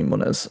gaming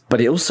monitors.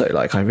 But it also,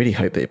 like, I really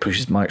hope that it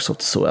pushes Microsoft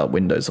to sort out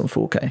Windows on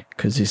 4K,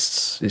 because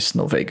it's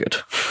not very good.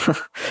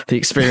 The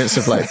experience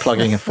of like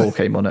plugging a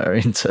 4K monitor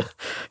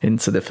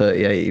into the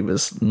 3080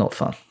 was not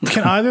fun.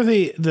 Can either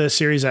the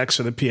Series X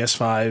or the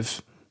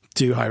PS5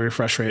 do high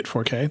refresh rate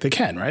 4K? They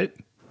can, right?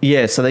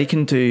 Yeah, so they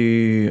can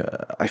do,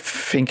 I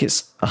think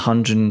it's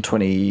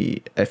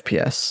 120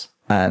 FPS.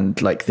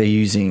 And like they're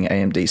using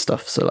AMD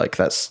stuff, so like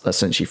that's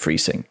essentially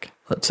FreeSync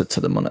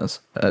to the monitors,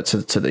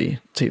 to the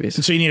TVs.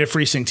 And so you need a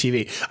FreeSync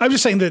TV. I'm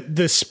just saying that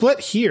the split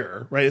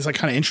here, right, is like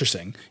kind of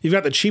interesting. You've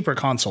got the cheaper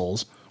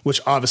consoles,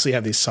 which obviously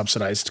have these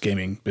subsidized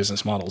gaming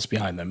business models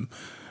behind them,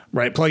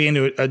 right? Plugging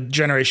into a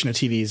generation of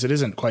TVs that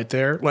isn't quite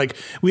there. Like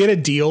we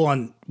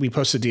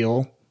posted a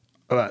deal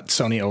about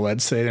Sony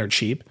OLEDs today. They're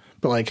cheap,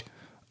 but like,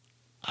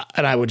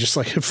 and I would just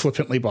like have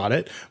flippantly bought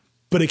it,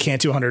 but it can't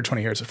do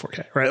 120 hertz at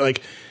 4K, right?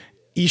 Like,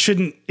 you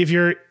shouldn't, if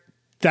you're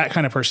that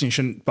kind of person, you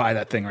shouldn't buy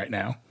that thing right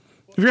now.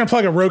 If you're going to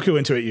plug a Roku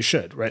into it, you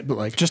should, right? But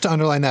like, just to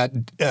underline that,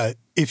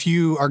 if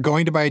you are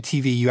going to buy a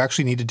TV, you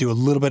actually need to do a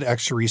little bit of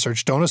extra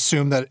research. Don't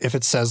assume that if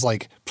it says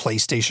like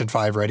PlayStation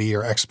 5 ready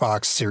or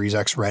Xbox Series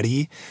X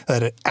ready,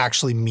 that it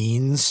actually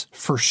means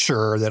for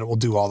sure that it will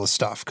do all the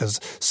stuff. Because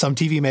some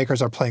TV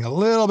makers are playing a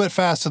little bit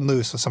fast and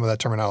loose with some of that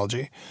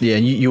terminology. Yeah,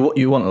 and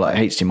you want like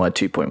HDMI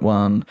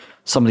 2.1.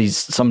 Some of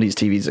these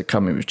TVs are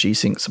coming with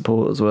G-Sync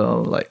support as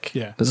well. Like,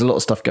 there's a lot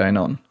of stuff going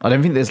on. I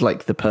don't think there's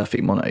like the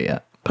perfect monitor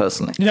yet.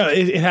 Personally, no,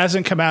 it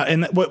hasn't come out.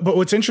 And but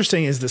what's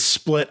interesting is the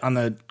split on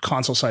the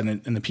console side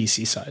and the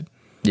PC side.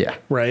 Yeah,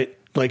 right.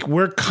 Like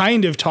we're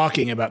kind of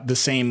talking about the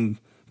same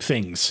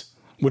things,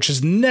 which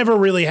has never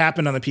really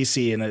happened on the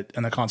PC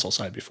and the console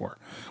side before.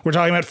 We're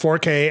talking about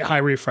 4K, high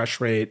refresh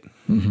rate,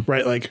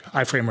 right? Like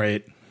high frame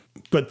rate.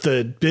 But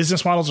the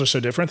business models are so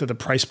different that the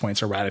price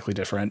points are radically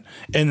different,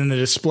 and then the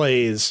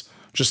displays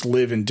just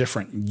live in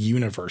different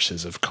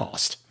universes of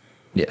cost.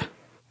 Yeah.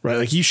 Right,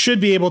 like you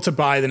should be able to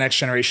buy the next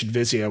generation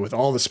Vizio with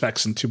all the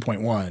specs in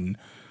 2.1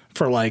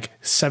 for like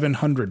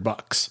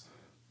 $700,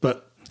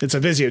 but it's a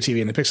Vizio TV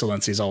and the pixel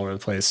density is all over the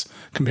place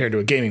compared to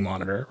a gaming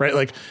monitor, right?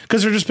 Like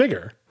because they're just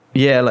bigger.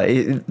 Yeah,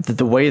 like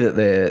the way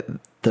that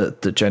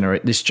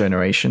this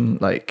generation,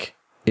 like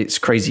it's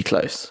crazy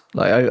close.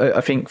 Like I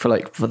think for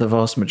the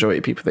vast majority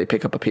of people, they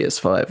pick up a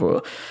PS5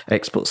 or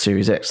Xbox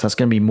Series X. That's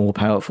going to be more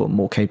powerful,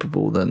 more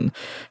capable than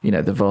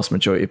the vast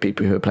majority of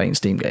people who are playing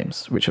Steam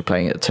games, which are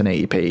playing at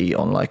 1080p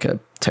on like a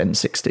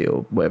 1060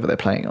 or whatever they're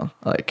playing on.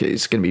 Like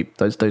it's going to be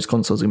those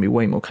consoles are going to be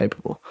way more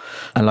capable.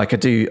 And like I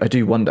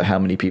do wonder how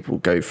many people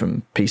go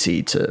from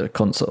PC to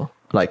console.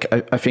 Like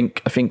I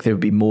think there would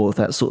be more of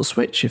that sort of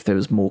switch if there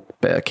was more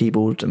better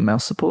keyboard and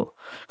mouse support,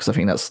 because I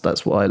think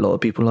that's why a lot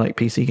of people like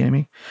PC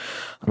gaming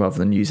rather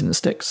than using the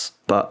sticks.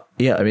 But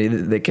yeah, I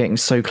mean they're getting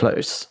so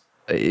close.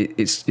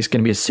 It's going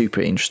to be a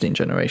super interesting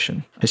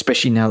generation,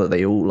 especially now that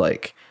they all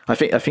like. I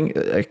think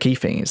a key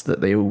thing is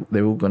that they're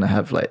all going to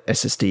have like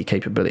SSD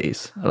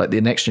capabilities. Like the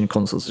next gen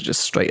consoles are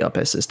just straight up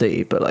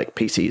SSD, but like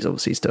PCs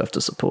obviously still have to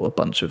support a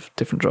bunch of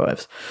different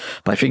drives.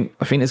 But I think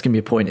there's going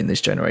to be a point in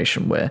this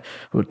generation where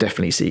we'll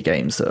definitely see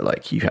games that are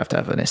like you have to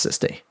have an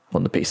SSD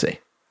on the PC.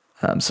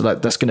 So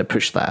that's going to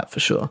push that for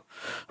sure.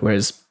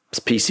 Whereas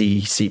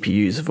PC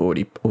CPUs have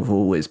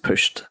always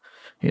pushed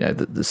the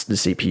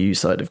CPU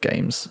side of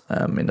games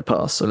in the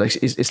past. So like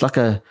it's like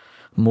a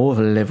more of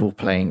a level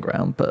playing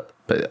ground, but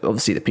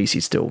obviously the PC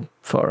is still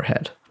far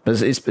ahead.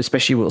 But it's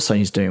especially what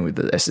Sony's doing with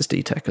the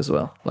SSD tech as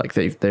well. Like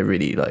they're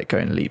really like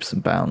going leaps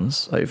and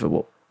bounds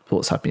over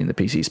what's happening in the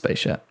PC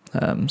space yet.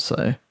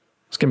 So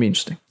it's gonna be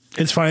interesting.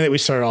 It's funny that we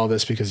started all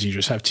this because you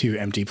just have two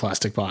empty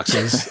plastic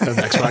boxes of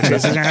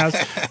Xboxes in your house.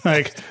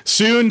 Like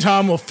soon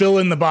Tom will fill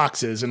in the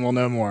boxes and we'll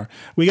know more.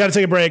 We got to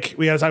take a break.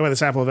 We got to talk about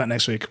this Apple event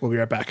next week. We'll be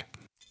right back.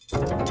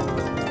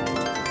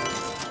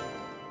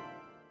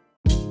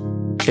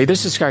 Hey,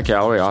 this is Scott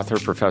Galloway, author,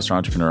 professor,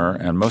 entrepreneur,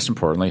 and most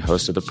importantly,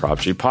 host of the Prop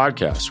G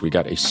podcast. We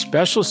got a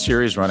special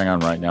series running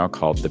on right now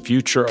called The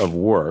Future of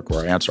Work,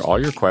 where I answer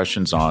all your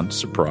questions on,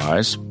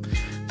 surprise,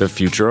 the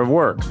future of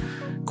work.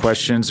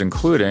 Questions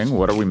including,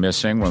 what are we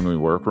missing when we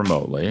work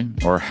remotely?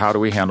 Or how do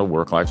we handle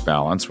work-life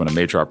balance when a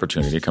major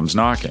opportunity comes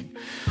knocking?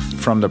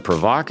 From the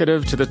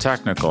provocative to the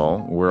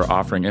technical, we're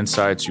offering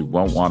insights you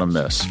won't want to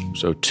miss.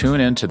 So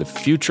tune in to The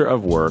Future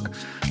of Work,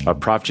 a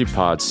Prop G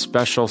Pod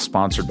special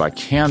sponsored by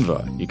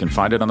Canva. You can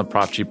find it on the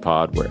Prop G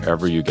Pod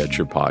wherever you get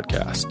your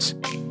podcasts.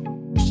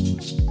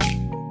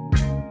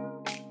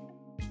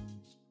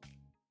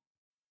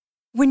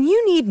 When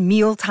you need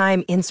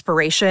mealtime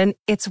inspiration,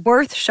 it's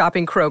worth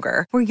shopping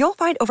Kroger, where you'll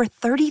find over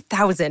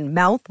 30,000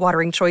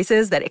 mouth-watering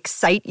choices that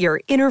excite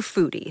your inner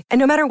foodie. And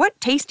no matter what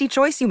tasty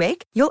choice you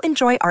make, you'll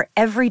enjoy our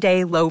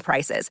everyday low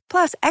prices,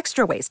 plus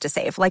extra ways to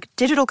save, like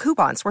digital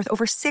coupons worth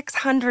over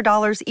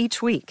 $600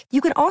 each week. You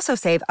can also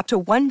save up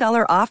to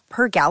 $1 off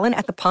per gallon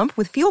at the pump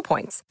with fuel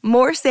points.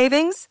 More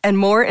savings and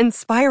more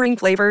inspiring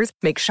flavors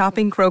make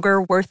shopping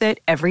Kroger worth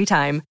it every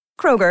time.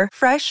 Kroger,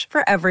 fresh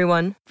for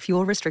everyone.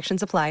 Fuel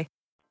restrictions apply.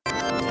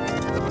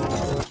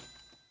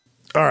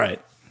 All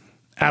right.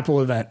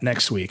 Apple event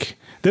next week.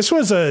 This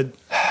was I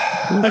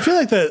feel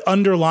like the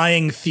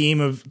underlying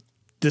theme of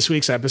this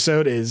week's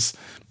episode is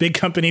big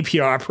company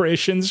PR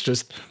operations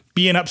just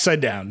being upside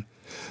down.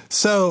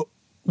 So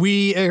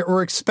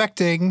we're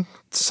expecting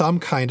some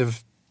kind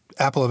of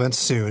Apple event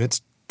soon.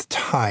 It's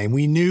time.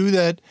 We knew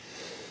that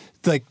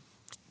like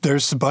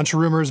there's a bunch of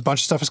rumors, a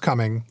bunch of stuff is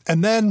coming.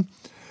 And then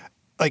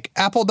like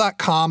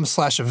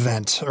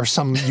apple.com/event or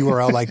some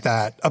URL like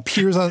that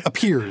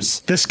appears.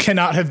 This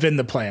cannot have been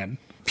the plan.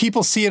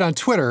 People see it on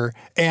Twitter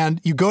and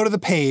you go to the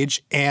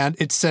page and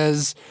it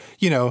says,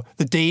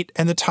 the date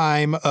and the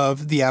time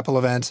of the Apple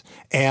event.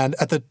 And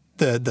at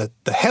the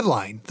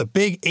headline, the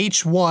big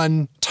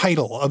H1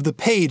 title of the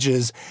page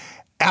is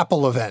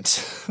Apple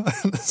event.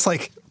 It's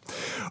like,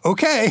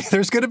 okay,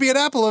 there's going to be an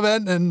Apple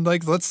event and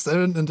like,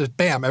 and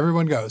bam,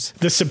 everyone goes.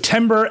 The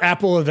September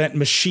Apple event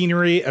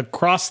machinery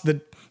across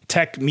the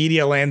tech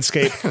media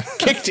landscape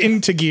kicked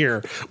into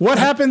gear. What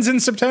happens in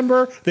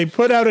September? They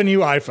put out a new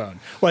iPhone.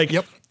 Like,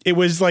 yep. It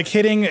was like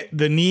hitting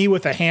the knee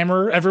with a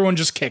hammer. Everyone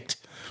just kicked.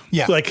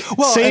 Yeah. Like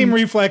same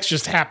reflex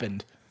just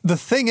happened. The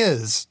thing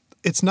is,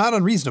 it's not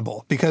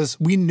unreasonable because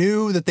we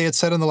knew that they had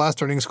said on the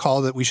last earnings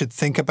call that we should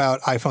think about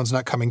iPhones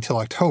not coming till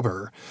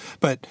October.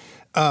 But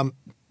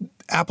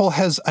Apple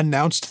has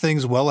announced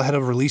things well ahead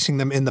of releasing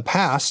them in the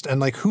past.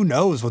 And like, who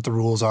knows what the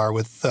rules are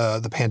with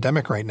the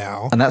pandemic right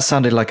now. And that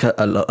sounded like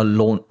a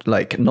launch,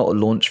 like not a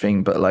launch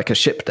thing, but like a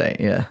ship date.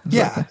 Yeah.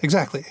 Yeah,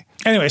 exactly.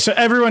 Anyway, so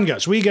everyone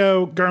goes. We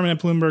go, Garmin and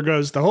Bloomberg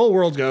goes, the whole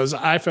world goes,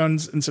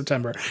 iPhones in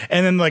September.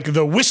 And then like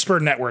the Whisper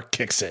network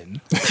kicks in.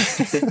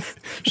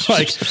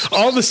 Like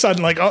all of a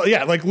sudden, like, oh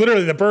yeah, like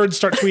literally the birds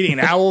start tweeting.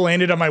 An owl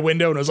landed on my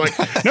window and was like,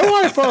 no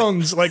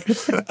iPhones. Like,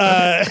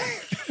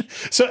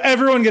 so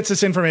everyone gets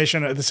this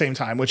information at the same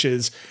time, which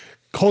is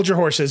hold your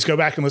horses, go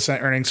back and listen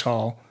to earnings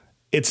call.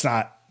 This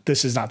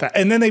is not that.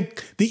 And then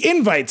the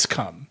invites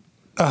come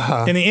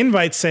and the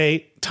invites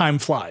say time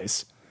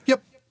flies.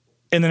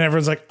 And then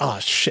everyone's like, oh,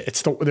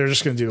 shit, they're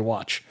just going to do the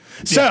watch.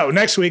 So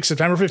next week,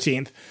 September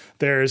 15th,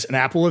 there's an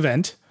Apple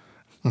event.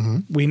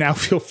 Mm-hmm. We now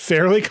feel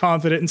fairly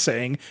confident in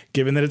saying,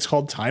 given that it's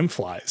called Time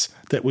Flies,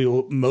 that we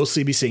will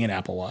mostly be seeing an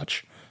Apple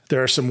Watch.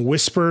 There are some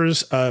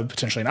whispers of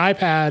potentially an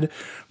iPad.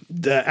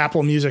 The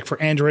Apple Music for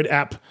Android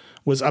app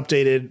was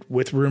updated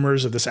with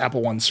rumors of this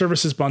Apple One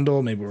services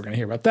bundle. Maybe we're going to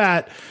hear about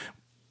that.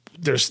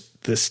 There's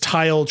this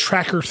Tile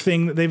tracker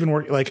thing that they've been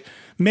working, like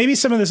maybe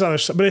some of this other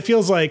stuff, but it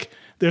feels like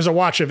there's a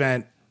watch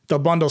event. They'll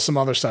bundle some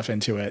other stuff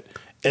into it.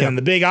 And then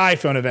the big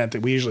iPhone event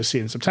that we usually see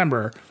in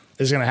September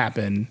is going to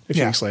happen a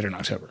few weeks later in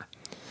October.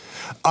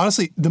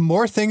 Honestly, the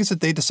more things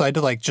that they decide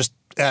to like just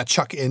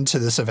chuck into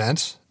this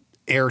event,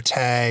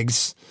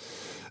 AirTags,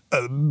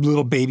 a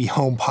little baby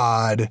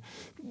HomePod,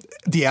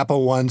 the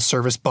Apple One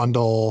service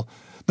bundle,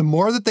 the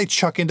more that they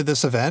chuck into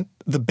this event,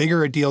 the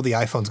bigger a deal the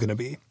iPhone's going to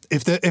be.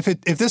 If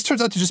this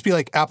turns out to just be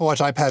like Apple Watch,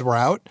 iPad, we're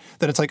out,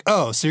 then it's like,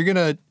 oh, so you're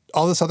going to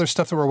all this other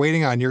stuff that we're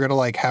waiting on, you're going to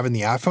like have in the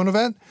iPhone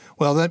event.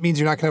 Well, that means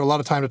you're not going to have a lot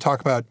of time to talk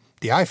about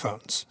the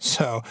iPhones.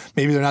 So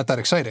maybe they're not that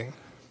exciting.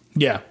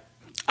 Yeah.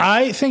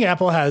 I think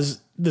Apple has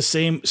the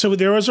same. So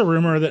there was a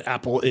rumor that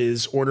Apple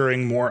is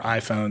ordering more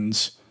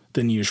iPhones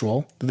than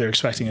usual. They're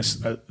expecting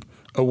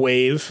a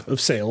wave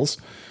of sales.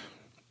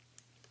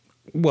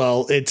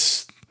 Well,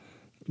 it's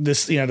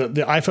this, the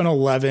iPhone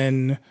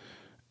 11,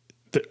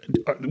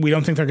 we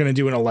don't think they're going to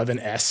do an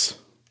 11S,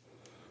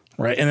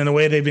 right? And then the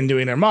way they've been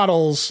doing their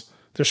models,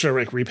 they're sort of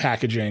like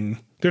repackaging.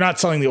 They're not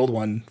selling the old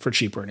one for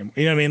cheaper anymore.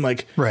 You know what I mean?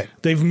 Like, right.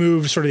 They've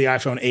moved sort of the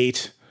iPhone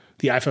 8,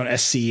 the iPhone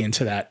SE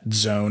into that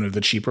zone of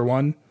the cheaper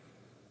one.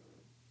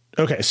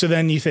 Okay, so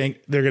then you think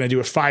they're going to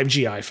do a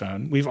 5G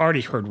iPhone. We've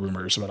already heard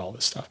rumors about all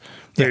this stuff.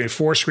 They're doing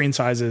 4 screen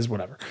sizes,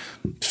 whatever.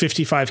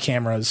 55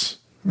 cameras,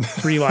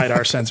 3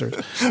 LiDAR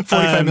sensors.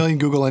 45 million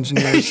Google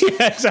engineers.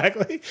 Yeah,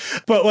 exactly.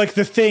 But like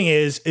the thing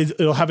is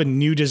it'll have a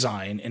new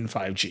design in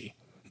 5G.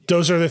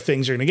 Those are the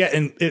things you're going to get.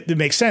 And it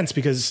makes sense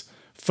because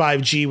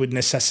 5G would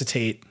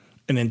necessitate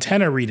an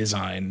antenna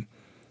redesign,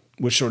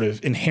 which sort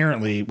of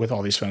inherently with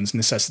all these phones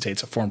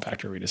necessitates a form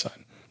factor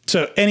redesign.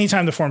 So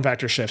anytime the form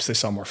factor shifts, they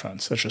sell more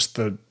phones. That's just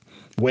the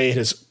way it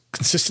has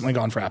consistently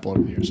gone for Apple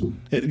over the years.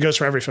 It goes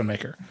for every phone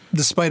maker.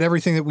 Despite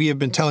everything that we have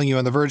been telling you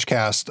on the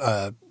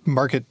Vergecast,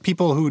 market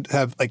people who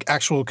have like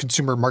actual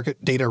consumer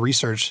market data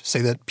research say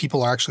that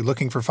people are actually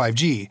looking for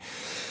 5G.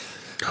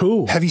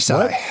 Who? Heavy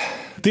sigh. What?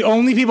 The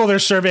only people they're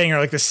surveying are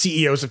like the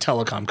CEOs of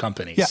telecom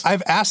companies. Yeah,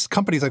 I've asked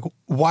companies like,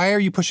 why are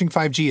you pushing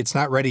 5G? It's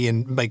not ready.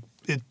 And like,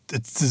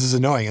 this is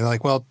annoying. And they're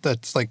like, well,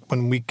 that's like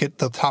when we get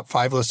the top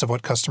 5 list of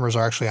what customers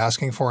are actually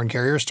asking for in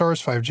carrier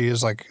stores, 5G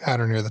is like at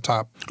or near the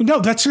top. No,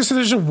 that's just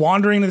they're just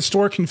wandering the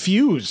store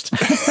confused.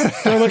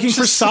 They're looking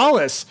for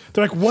solace.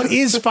 They're like, what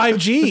is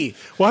 5G?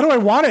 Why do I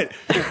want it?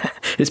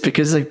 It's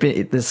because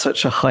there's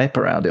such a hype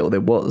around it, or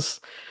there was,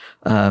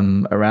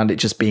 around it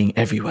just being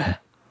everywhere.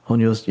 On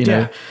your,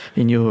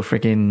 in your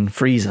freaking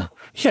freezer.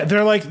 Yeah,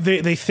 they're like,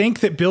 they think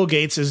that Bill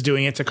Gates is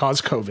doing it to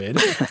cause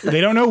COVID. They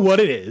don't know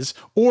what it is,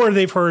 or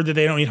they've heard that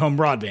they don't need home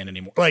broadband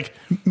anymore. Like,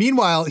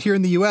 meanwhile, here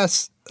in the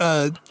U.S.,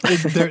 I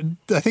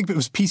think it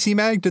was PC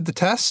Mag did the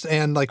test,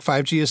 and like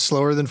 5G is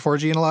slower than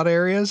 4G in a lot of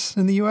areas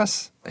in the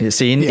U.S. Yeah,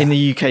 see, in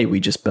the UK, we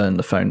just burned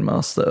the phone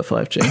mast at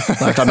 5G.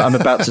 Like, I'm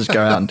about to just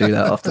go out and do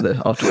that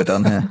after we're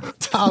done here.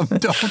 Tom,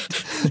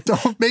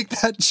 don't make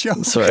that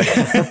joke. Sorry.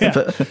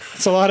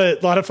 It's a lot of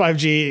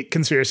 5G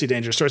conspiracy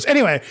danger stories.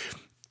 Anyway,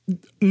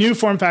 new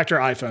form factor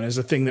iPhone is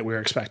the thing that we're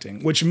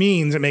expecting, which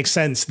means it makes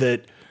sense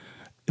that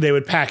they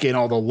would pack in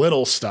all the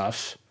little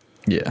stuff.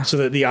 Yeah. So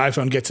that the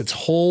iPhone gets its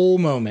whole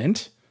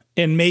moment.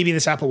 And maybe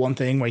this Apple One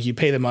thing, like you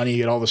pay the money, you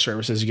get all the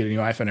services, you get a new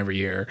iPhone every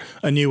year.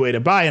 A new way to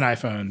buy an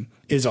iPhone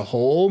is a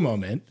whole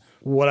moment.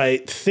 What I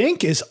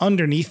think is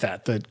underneath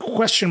that, the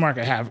question mark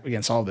I have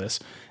against all this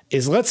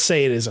is, let's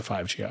say it is a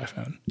 5G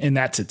iPhone and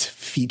that's its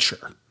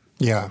feature.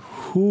 Yeah.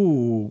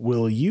 Who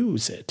will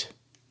use it?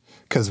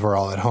 Because we're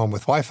all at home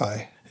with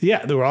Wi-Fi.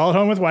 Yeah, we're all at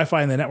home with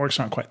Wi-Fi and the networks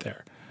aren't quite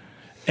there.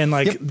 And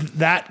like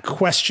that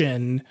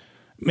question,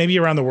 maybe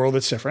around the world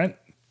it's different.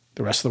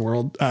 The rest of the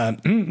world,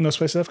 most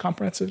places have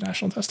comprehensive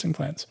national testing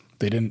plans.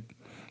 They didn't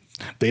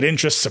They didn't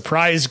just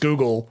surprise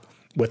Google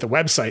with a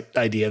website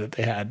idea that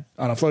they had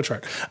on a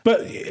flowchart.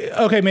 But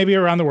okay, maybe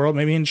around the world,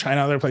 maybe in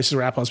China, other places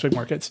where Apple has big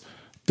markets,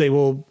 they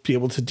will be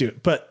able to do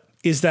it. But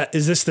is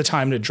this the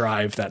time to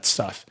drive that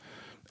stuff?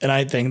 And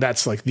I think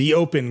that's like the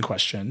open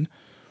question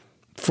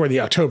for the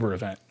October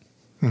event.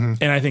 Mm-hmm.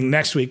 And I think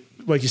next week,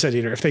 like you said,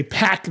 Dieter, if they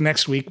pack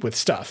next week with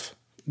stuff,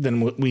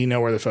 then we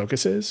know where the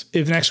focus is.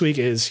 If next week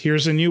is,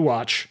 here's a new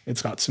watch,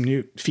 it's got some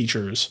new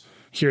features,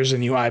 here's a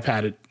new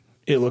iPad,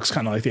 it looks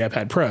kind of like the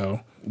iPad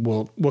Pro,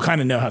 we'll kind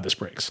of know how this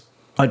breaks.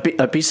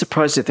 I'd be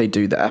surprised if they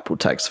do the Apple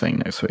tax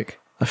thing next week.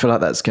 I feel like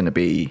that's going to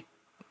be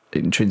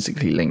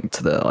intrinsically linked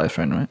to the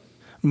iPhone, right?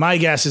 My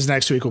guess is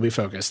next week will be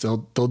focused. They'll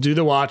do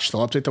the watch,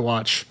 they'll update the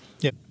watch,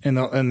 yep,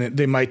 and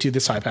they might do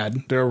this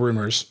iPad. There are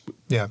rumors.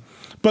 Yeah.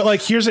 But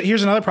like here's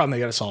another problem they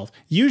got to solve.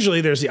 Usually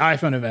there's the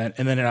iPhone event,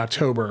 and then in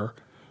October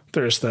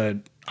there's the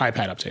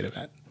iPad update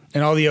event,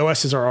 and all the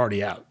OSs are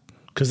already out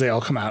because they all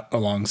come out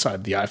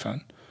alongside the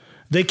iPhone.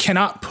 They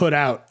cannot put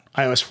out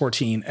iOS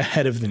 14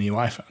 ahead of the new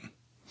iPhone.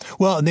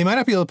 Well, and they might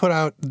not be able to put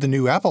out the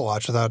new Apple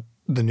Watch without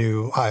the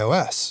new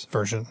iOS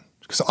version,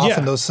 because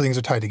often those things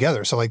are tied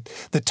together. So like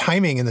the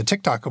timing and the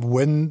TikTok of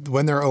when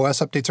their OS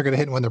updates are going to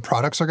hit and when their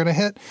products are going to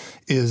hit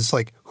is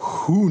like,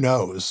 who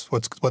knows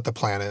what the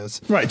plan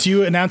is. Right. Do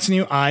you announce a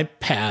new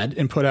iPad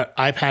and put out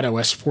iPad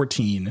OS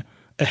 14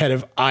 ahead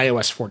of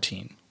iOS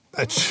 14?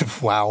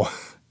 Wow.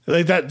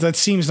 Like that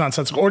seems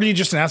nonsensical. Or do you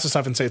just announce the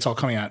stuff and say it's all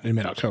coming out in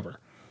mid-October?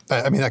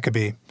 I mean, that could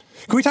be.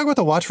 Can we talk about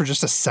the watch for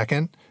just a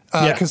second?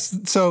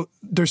 So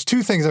there's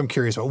two things I'm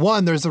curious about.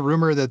 One, there's a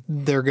rumor that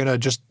they're going to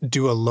just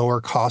do a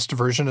lower cost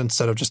version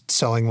instead of just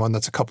selling one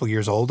that's a couple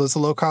years old as a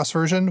low cost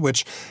version,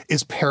 which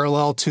is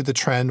parallel to the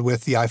trend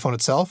with the iPhone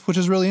itself, which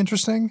is really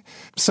interesting.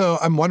 So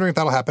I'm wondering if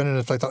that'll happen and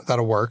if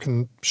that'll work,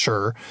 and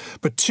sure.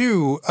 But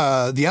two,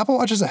 the Apple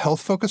Watch is a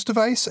health focused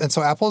device. And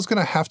so Apple is going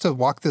to have to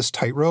walk this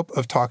tightrope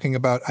of talking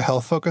about a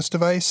health focused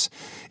device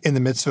in the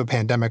midst of a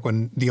pandemic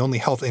when the only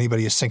health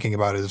anybody is thinking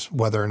about is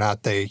whether or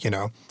not they,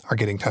 are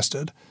getting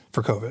tested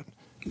for COVID.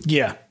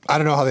 Yeah. I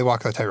don't know how they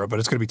walk that tightrope, but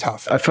it's going to be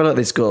tough. I feel like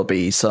there's got to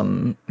be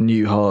some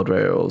new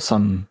hardware or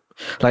some...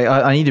 Like,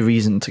 I need a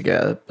reason to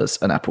get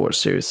an Apple Watch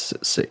Series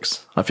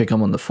 6. I think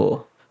I'm on the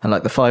 4. And,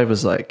 like, the 5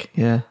 was like,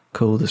 yeah,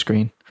 cool, the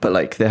screen. But,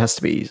 like, there has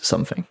to be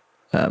something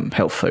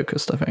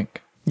health-focused, I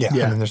think. Yeah,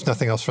 I mean, there's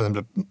nothing else for them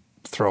to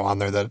throw on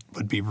there that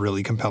would be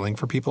really compelling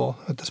for people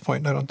at this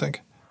point, I don't think.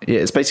 Yeah,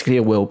 it's basically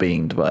a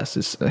well-being device.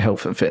 It's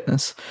health and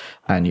fitness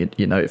and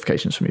your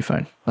notifications from your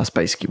phone. That's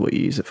basically what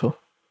you use it for.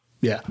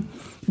 Yeah.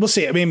 We'll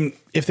see. I mean,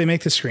 if they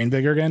make the screen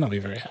bigger again, I'll be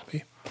very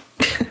happy.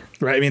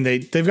 Right? I mean,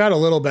 they've got a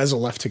little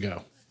bezel left to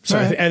go. So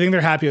right. I think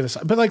they're happy with this.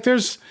 But like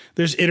there's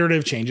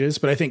iterative changes.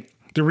 But I think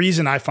the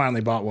reason I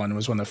finally bought one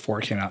was when the 4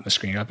 came out and the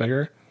screen got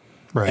bigger.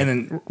 Right. And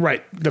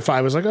then, the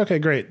 5 was like, okay,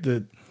 great.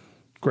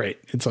 Great.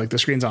 It's like the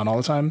screen's on all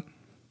the time.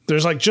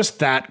 There's like just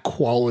that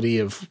quality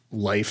of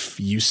life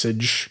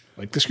usage.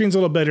 Like the screen's a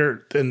little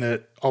better and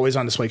the always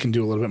on display can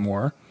do a little bit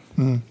more.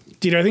 Mm.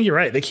 Dieter, I think you're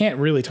right. They can't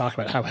really talk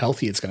about how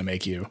healthy it's going to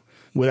make you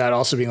without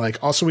also being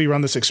like, also we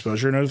run this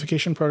exposure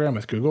notification program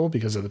with Google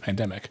because of the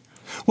pandemic.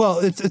 Well,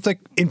 it's like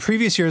in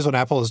previous years when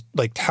Apple has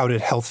like touted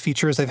health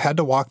features, they've had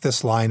to walk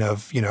this line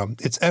of,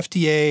 it's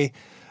FDA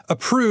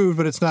approved,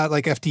 but it's not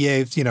like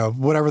FDA,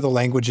 whatever the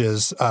language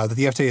is, that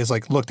the FDA has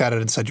like looked at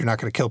it and said, you're not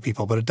going to kill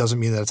people, but it doesn't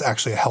mean that it's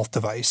actually a health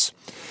device.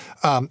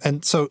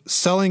 And so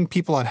selling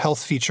people on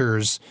health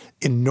features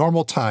in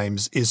normal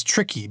times is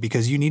tricky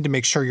because you need to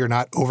make sure you're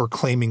not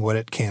overclaiming what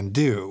it can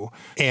do.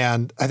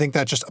 And I think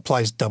that just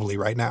applies doubly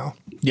right now.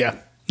 Yeah,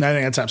 I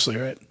think that's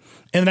absolutely right.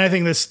 And I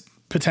think this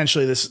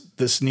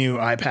new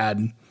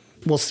iPad,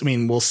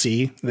 we'll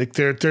see. Like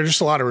there are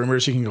just a lot of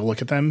rumors. You can go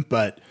look at them,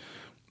 but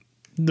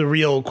the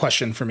real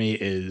question for me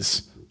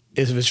is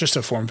if it's just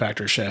a form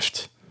factor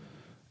shift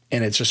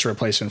and it's just a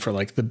replacement for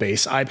like the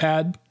base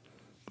iPad,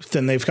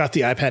 then they've got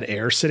the iPad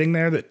Air sitting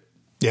there that.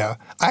 Yeah,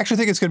 I actually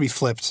think it's going to be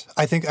flipped.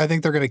 I think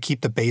they're going to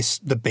keep the base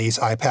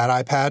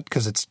iPad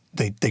because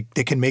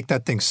they can make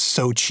that thing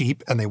so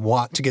cheap and they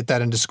want to get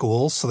that into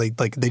schools. So they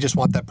just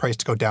want that price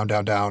to go down,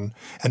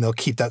 and they'll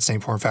keep that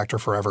same form factor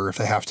forever if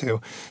they have to.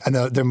 And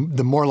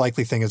the more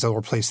likely thing is they'll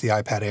replace the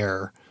iPad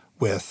Air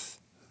with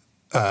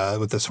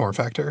this form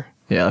factor.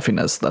 Yeah, I think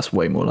that's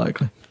way more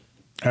likely.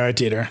 All right,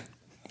 Dieter,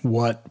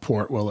 what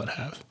port will it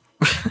have?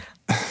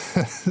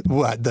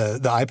 What, the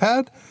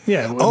iPad?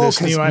 Yeah,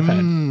 this new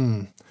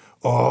iPad.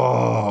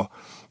 Oh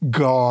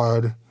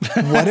God!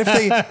 What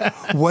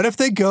if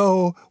they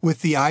go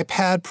with the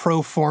iPad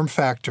Pro form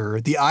factor,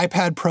 the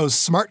iPad Pro's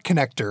smart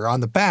connector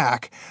on the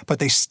back, but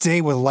they stay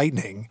with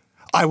Lightning?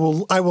 I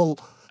will.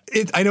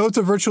 I know it's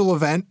a virtual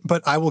event,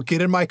 but I will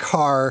get in my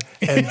car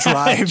and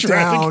drive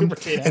down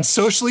and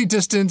socially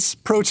distance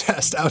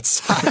protest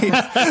outside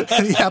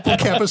the Apple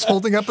campus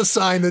holding up a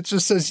sign that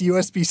just says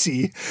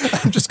USB-C.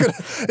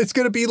 It's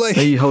going to be like...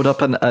 You hold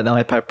up an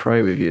iPad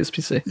Pro with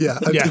USB-C. Yeah.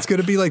 It's going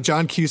to be like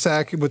John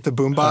Cusack with the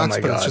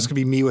boombox, but it's just going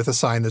to be me with a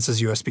sign that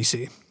says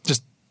USB-C.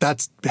 Just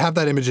have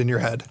that image in your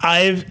head.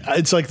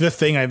 It's like the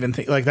thing I've been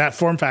thinking, like that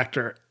form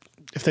factor,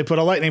 if they put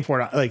a Lightning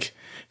port on, like...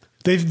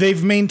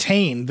 They've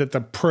maintained that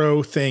the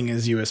Pro thing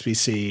is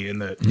USB-C,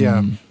 and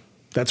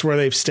that's where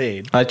they've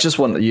stayed. I just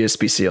want the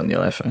USB-C on the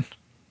iPhone.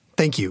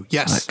 Thank you.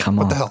 Yes. Like, come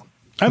what on. the hell?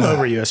 I'm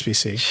over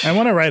USB-C. I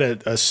want to write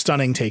a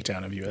stunning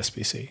takedown of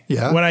USB-C.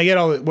 Yeah. When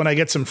I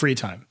get some free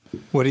time.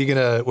 What are you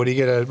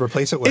gonna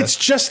replace it with? It's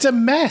just a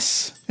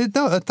mess.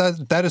 No,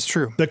 that is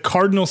true. The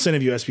cardinal sin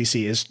of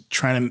USB-C is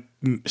trying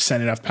to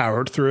send enough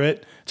power through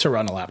it to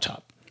run a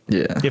laptop.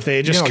 Yeah. If they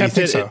had just kept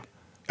you it, think so?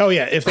 oh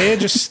yeah, if they had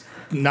just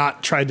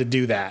not tried to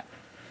do that.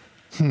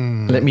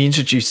 Let me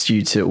introduce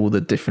you to all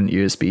the different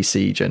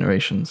USB-C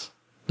generations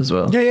as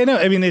well. Yeah, no.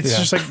 I mean, it's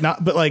just like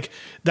not, but like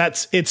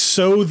it's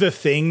so the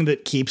thing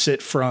that keeps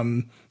it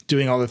from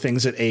doing all the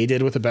things that A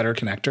did with a better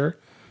connector,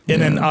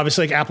 and then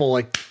obviously like Apple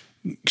like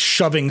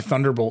shoving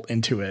Thunderbolt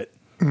into it.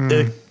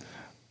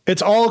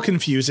 It's all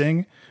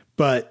confusing,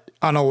 but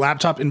on a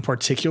laptop in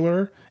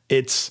particular, I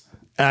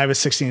have a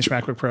 16-inch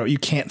MacBook Pro. You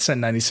can't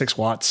send 96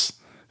 watts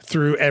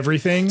through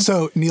everything.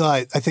 So, Neil,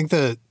 I think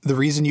the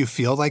reason you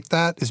feel like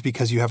that is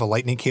because you have a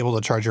lightning cable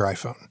to charge your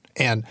iPhone.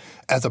 And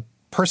as a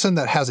person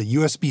that has a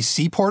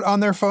USB-C port on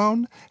their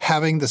phone,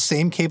 having the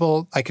same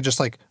cable, I could just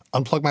like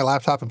unplug my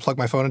laptop and plug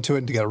my phone into it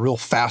and to get a real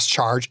fast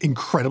charge,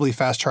 incredibly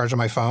fast charge on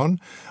my phone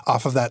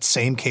off of that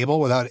same cable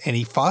without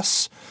any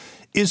fuss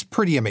is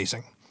pretty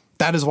amazing.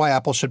 That is why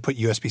Apple should put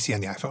USB-C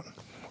on the iPhone.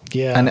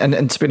 Yeah.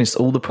 And to be honest,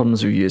 all the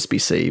problems with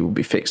USB-C will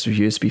be fixed with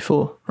USB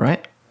 4,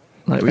 right?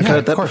 Like we've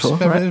heard that before,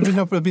 right?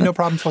 There'd be no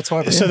problems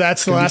whatsoever. So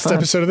that's the last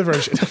episode of The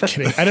Verge. I'm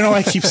kidding. I don't know why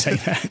I keep saying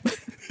that.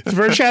 The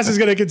Vergecast is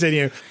going to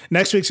continue.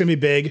 Next week's going to be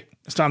big.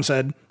 As Tom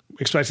said,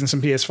 expecting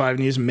some PS5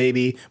 news,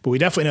 maybe, but we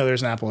definitely know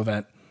there's an Apple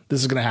event. This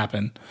is going to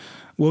happen.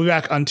 We'll be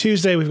back on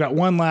Tuesday. We've got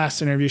one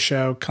last interview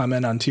show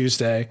coming on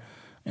Tuesday,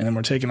 and then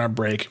we're taking our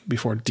break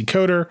before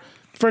Decoder.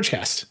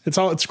 Vergecast.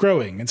 It's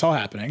growing. It's all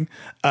happening.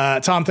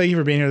 Tom, thank you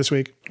for being here this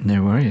week.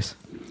 No worries.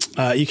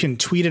 You can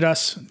tweet at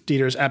us.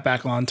 Dieter's at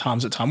Backlon.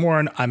 Tom's at Tom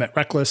Warren. I'm at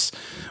Reckless.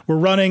 We're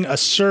running a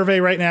survey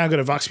right now. Go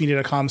to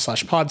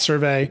voxmedia.com/pod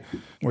survey.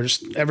 We're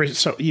just every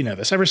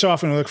so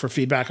often we look for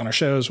feedback on our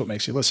shows, what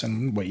makes you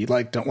listen, what you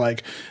like, don't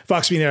like.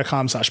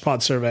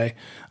 voxmedia.com/pod survey.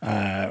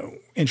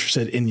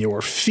 Interested in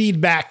your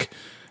feedback.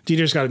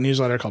 Dieter's got a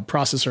newsletter called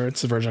Processor.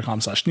 It's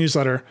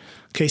theverge.com/newsletter.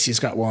 Casey's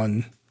got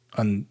one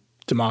on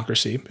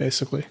democracy,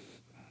 basically.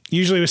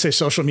 Usually we say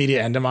social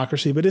media and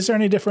democracy, but is there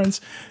any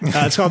difference?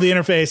 It's called The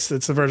Interface.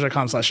 It's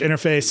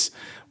theverge.com/interface.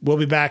 We'll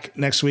be back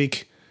next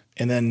week.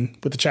 And then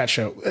with the chat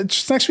show,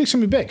 next week's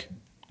going to be big.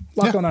 A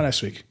lot going on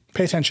next week.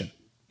 Pay attention.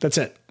 That's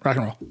it. Rock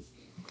and roll.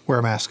 Wear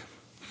a mask.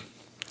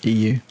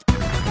 EU.